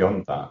go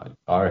beyond that.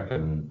 I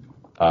reckon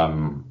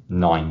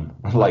 9,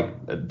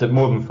 like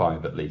more than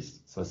 5 at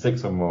least. So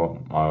 6 or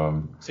more.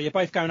 So you're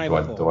both going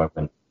over 4. Do I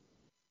win?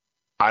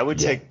 I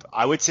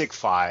would take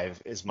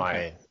 5 is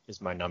my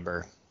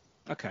number.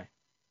 Okay,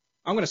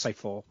 I'm going to say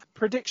 4.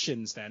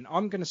 Predictions then.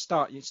 I'm going to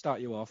start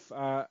you off.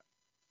 I'm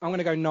going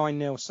to go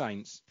 9-0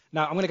 Saints.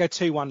 No, I'm going to go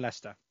 2-1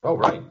 Leicester. Oh,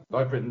 right.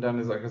 I've written down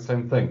exactly the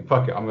same thing.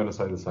 Fuck it, I'm going to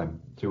say the same.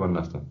 2-1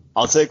 Leicester.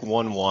 I'll take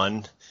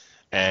 1-1,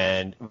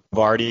 and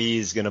Vardy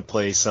is going to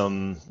play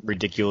some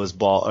ridiculous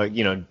ball,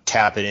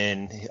 tap it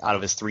in out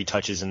of his 3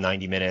 touches in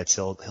 90 minutes.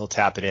 He'll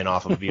tap it in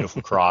off of a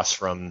beautiful cross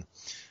from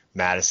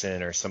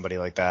Madison or somebody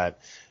like that.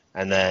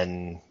 And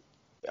then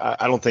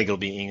I don't think it'll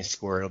be Ings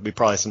score. It'll be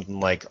probably something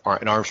like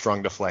an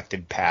Armstrong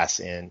deflected pass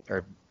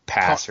or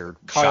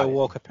Kyle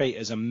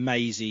Walker-Peters,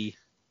 amazing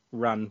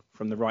run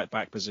from the right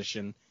back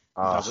position.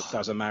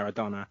 Does a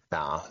Maradona.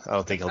 No, I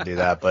don't think he'll do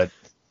that. But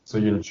so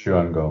you're sure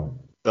on goal.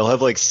 They'll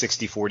have like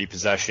 60-40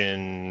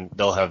 possession.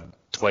 They'll have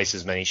twice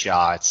as many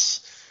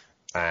shots,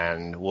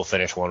 and we'll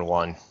finish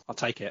 1-1. I'll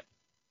take it.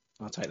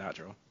 I'll take that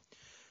draw.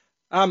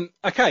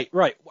 Okay,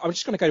 right. I'm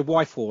just going to go to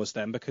Y4s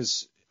then,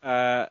 because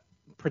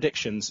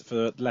predictions for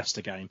the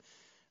Leicester game,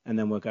 and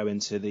then we'll go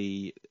into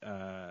the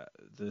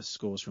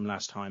scores from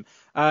last time.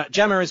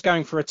 Gemma is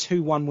going for a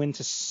 2-1 win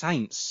to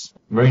Saints.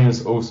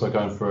 Marina's also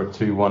going for a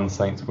 2-1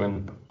 Saints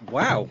win.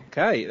 Wow,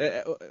 okay.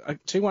 A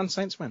 2-1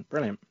 Saints win.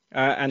 Brilliant.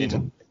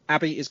 And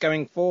Abby is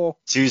going for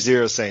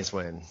 2-0 Saints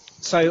win.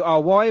 So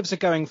our wives are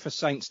going for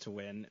Saints to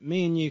win.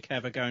 Me and you,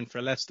 Kev, are going for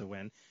a Leicester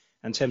win.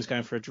 And Tim's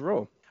going for a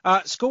draw.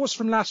 Scores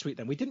from last week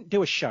then. We didn't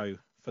do a show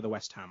for the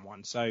West Ham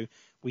one, so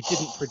we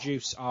didn't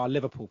produce our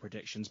Liverpool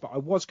predictions, but I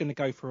was going to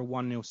go for a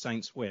 1-0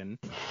 Saints win.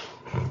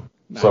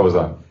 No. So was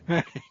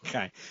I.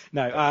 Okay.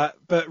 No,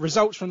 but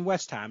results from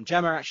West Ham.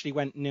 Gemma actually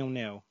went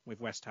 0-0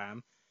 with West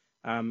Ham,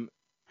 and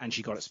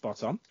she got it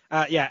spot on.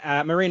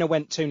 Marina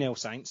went 2-0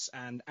 Saints,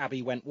 and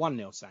Abby went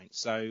 1-0 Saints.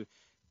 So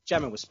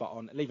Gemma was spot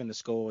on, leaving the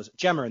scores.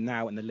 Gemma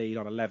now in the lead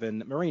on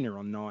 11, Marina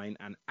on 9,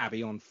 and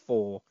Abby on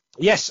 4.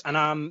 Yes,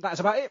 and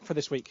that's about it for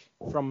this week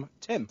from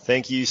Tim.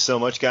 Thank you so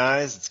much,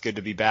 guys. It's good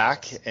to be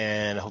back,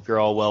 and I hope you're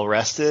all well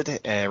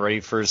rested and ready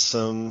for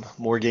some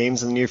more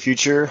games in the near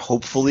future.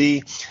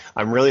 Hopefully,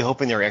 I'm really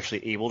hoping they're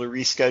actually able to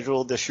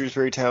reschedule the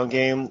Shrewsbury Town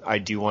game. I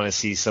do want to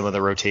see some of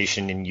the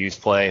rotation in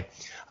youth play.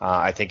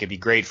 I think it'd be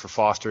great for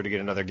Foster to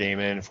get another game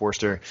in.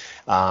 Forster,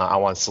 I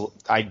want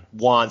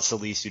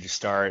Salisu to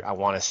start. I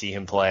want to see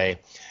him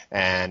play,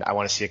 and I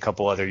want to see a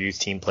couple other youth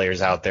team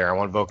players out there. I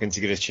want Voken to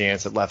get his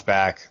chance at left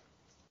back.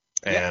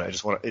 And I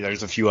just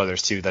there's a few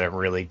others too that I'm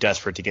really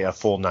desperate to get a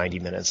full 90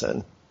 minutes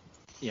in.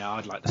 Yeah,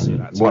 I'd like to see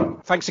that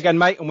too. Thanks again,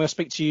 mate, and we'll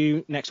speak to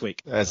you next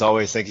week. As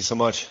always, thank you so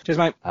much. Cheers,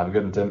 mate. Have a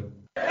good one, Tim.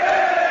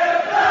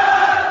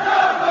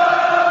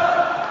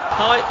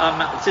 Hi, I'm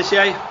Matt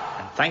Letitia,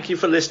 and thank you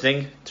for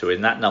listening to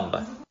In That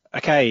Number.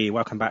 Okay,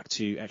 welcome back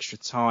to Extra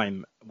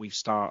Time. We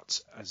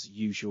start, as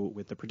usual,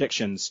 with the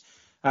predictions.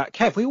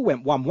 Kev, we all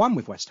went 1-1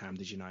 with West Ham,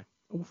 did you know?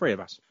 All 3 of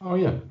us. Oh,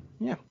 yeah.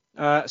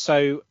 Yeah.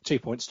 So 2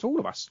 points to all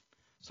of us.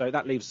 So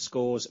that leaves the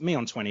scores, me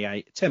on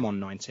 28, Tim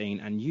on 19,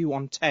 and you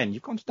on 10.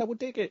 You've gone to double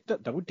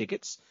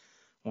digits.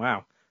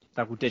 Wow.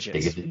 Double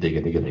digits.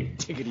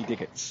 Diggity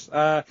digits.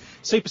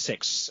 Super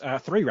 6,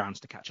 3 rounds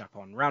to catch up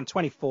on. Round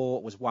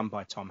 24 was won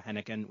by Tom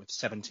Hennigan with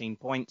 17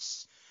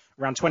 points.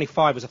 Round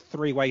 25 was a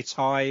 3-way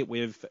tie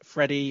with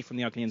Freddie from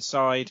the Ugly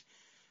Inside,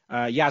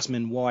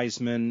 Yasmin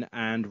Wiseman,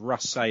 and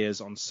Russ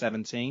Sayers on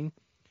 17.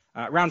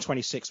 Round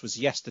 26 was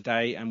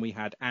yesterday, and we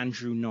had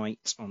Andrew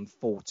Knight on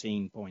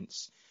 14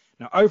 points.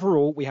 Now,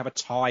 overall, we have a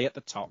tie at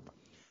the top.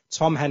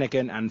 Tom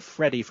Hennigan and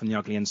Freddie from the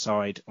Ugly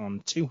Inside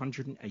on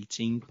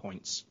 218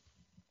 points.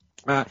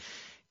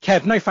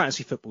 Kev, no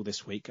fantasy football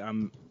this week,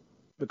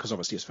 because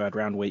obviously it's third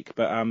round week,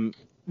 but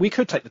we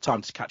could take the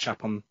time to catch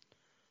up on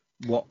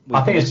what we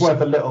I think it's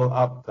worth a little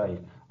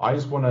update. I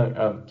just want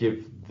to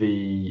give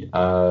the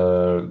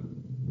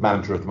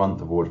Manager of the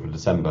Month award for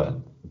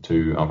December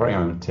to our very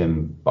own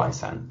Tim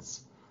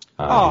Bysants.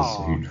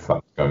 Who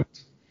fuck goes.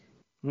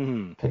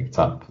 Picked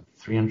up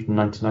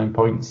 399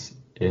 points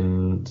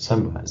in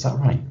December. Is that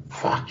right?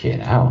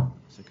 Fucking hell.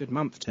 It's a good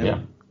month,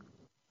 Tim.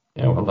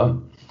 Yeah, well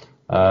done.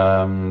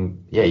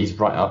 He's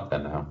right up there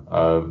now.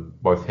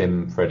 Both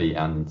him, Freddie,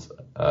 and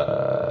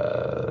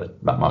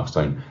Matt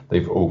Markstone,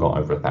 they've all got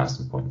over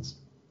 1,000 points.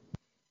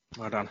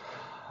 Well done.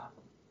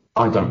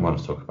 I don't want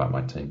to talk about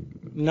my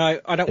team. No,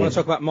 I don't want to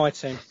talk about my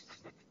team.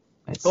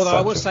 Although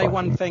I will say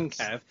one thing,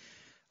 Kev.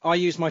 I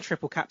used my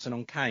triple captain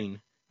on Kane.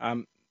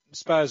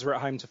 Spurs were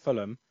at home to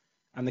Fulham,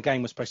 and the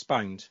game was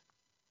postponed,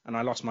 and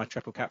I lost my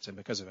triple captain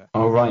because of it.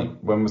 Oh, right.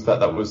 When was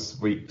that? That was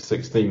week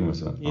 16,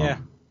 was it?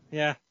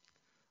 Yeah.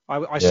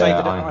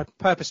 I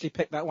purposely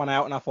picked that one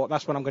out, and I thought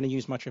that's when I'm going to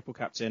use my triple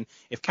captain.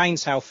 If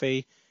Kane's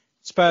healthy,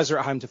 Spurs are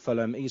at home to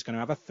Fulham, he's going to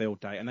have a field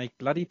day, and they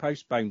bloody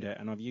postponed it,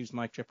 and I've used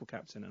my triple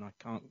captain, and I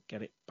can't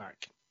get it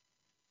back.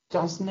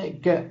 Doesn't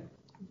it get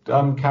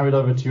carried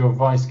over to your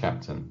vice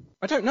captain?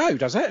 I don't know,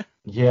 does it?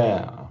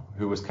 Yeah,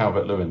 who was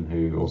Calvert-Lewin,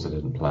 who also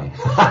didn't play.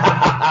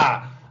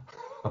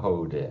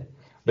 Oh dear.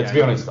 But to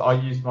be honest, I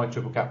used my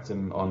triple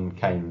captain on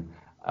Kane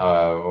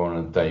on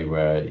a day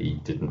where he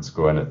didn't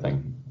score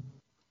anything.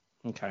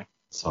 Okay.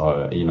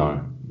 So,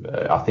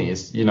 I think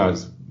it's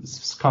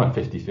kind of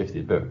 50-50,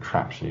 a bit of a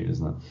crapshoot,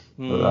 isn't it?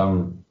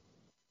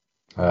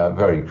 But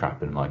very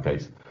crap in my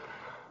case.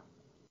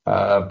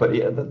 But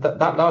yeah,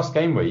 that last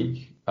game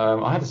week,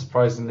 I had a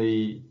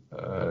surprisingly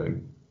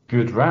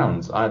good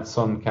round. I had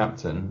Son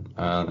captain,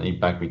 and he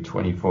bagged me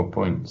 26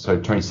 points.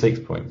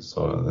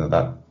 So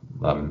that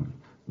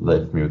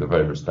left me with a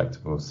very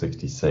respectable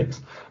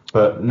 66.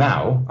 But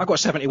now I got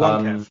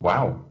 71. Kev.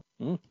 Wow.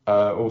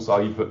 Also,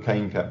 you put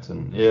Kane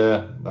captain.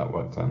 Yeah, that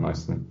worked out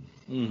nicely.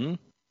 Mm-hmm.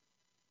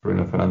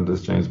 Bruno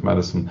Fernandes, James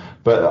Maddison.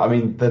 But I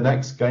mean, the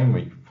next game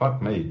week, fuck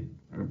me,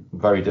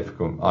 very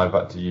difficult. I've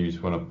had to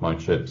use one of my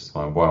chips,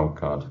 my wild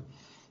card,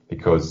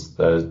 because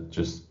there's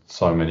just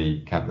so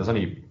many. There's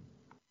only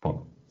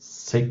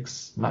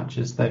 6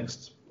 matches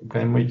next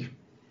game week,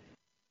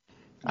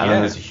 and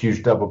then there's a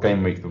huge double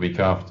game week the week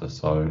after.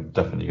 So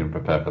definitely going to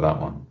prepare for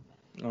that one.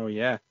 Oh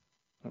yeah,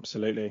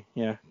 absolutely.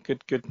 Yeah,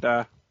 good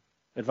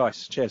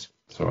advice. Cheers.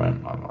 So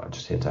I'm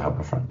just here to help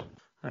a friend.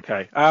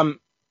 Okay.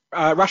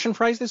 Russian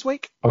phrase this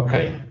week?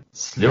 Okay.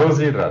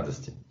 Slyozy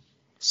radosti.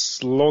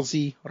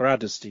 Slyozy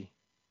radosti.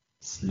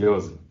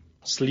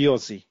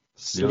 Slyozy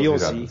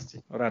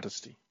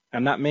radosti.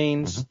 And that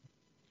means?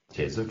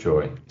 Tears of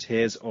joy.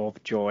 Tears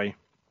of joy.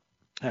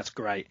 That's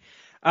great.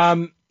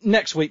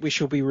 Next week we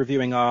shall be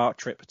reviewing our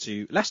trip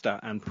to Leicester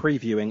and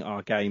previewing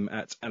our game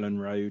at Ellen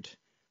Road,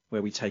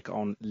 where we take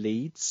on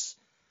Leeds.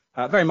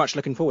 Very much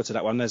looking forward to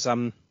that one. There's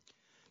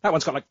that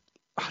one's got a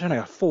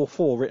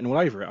 4-4 written all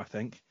over it, I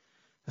think.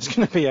 It's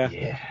going to be a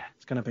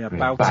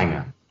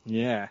banger.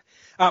 Yeah.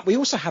 We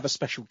also have a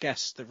special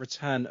guest, the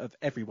return of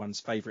everyone's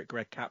favourite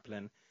Greg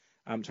Kaplan,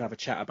 to have a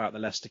chat about the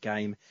Leicester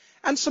game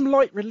and some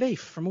light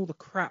relief from all the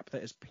crap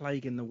that is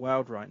plaguing the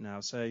world right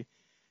now. So,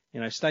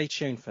 stay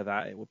tuned for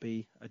that. It will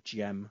be a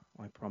gem,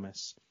 I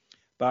promise.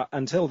 But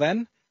until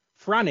then,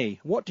 Franny,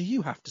 what do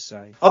you have to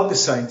say? Up the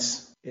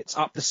Saints. It's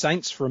up the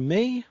Saints from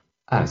me.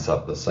 And it's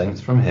up the Saints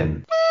from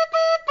him.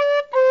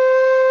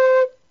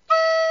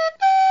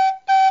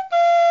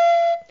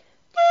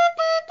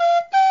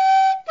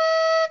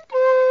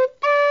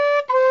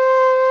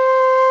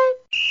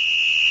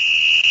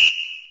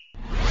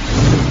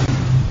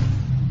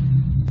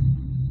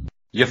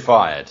 You're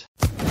fired.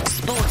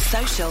 Sports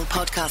Social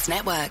Podcast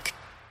Network.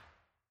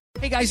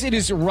 Hey guys, it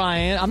is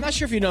Ryan. I'm not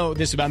sure if you know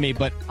this about me,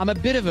 but I'm a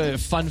bit of a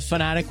fun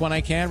fanatic when I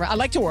can. I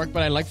like to work,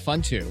 but I like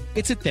fun too.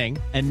 It's a thing.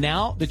 And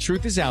now the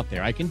truth is out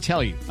there. I can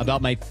tell you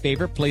about my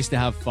favorite place to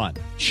have fun.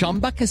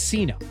 Chumba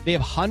Casino. They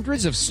have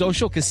hundreds of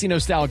social casino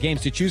style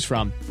games to choose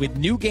from with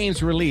new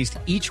games released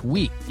each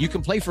week. You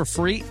can play for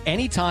free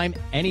anytime,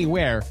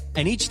 anywhere.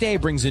 And each day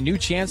brings a new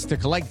chance to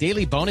collect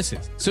daily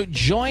bonuses. So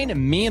join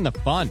me in the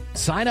fun.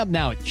 Sign up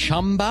now at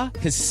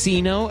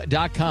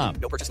ChumbaCasino.com.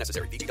 No purchase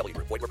necessary. VGW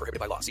Group. Void where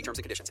prohibited by law. See terms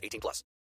and conditions. 18+.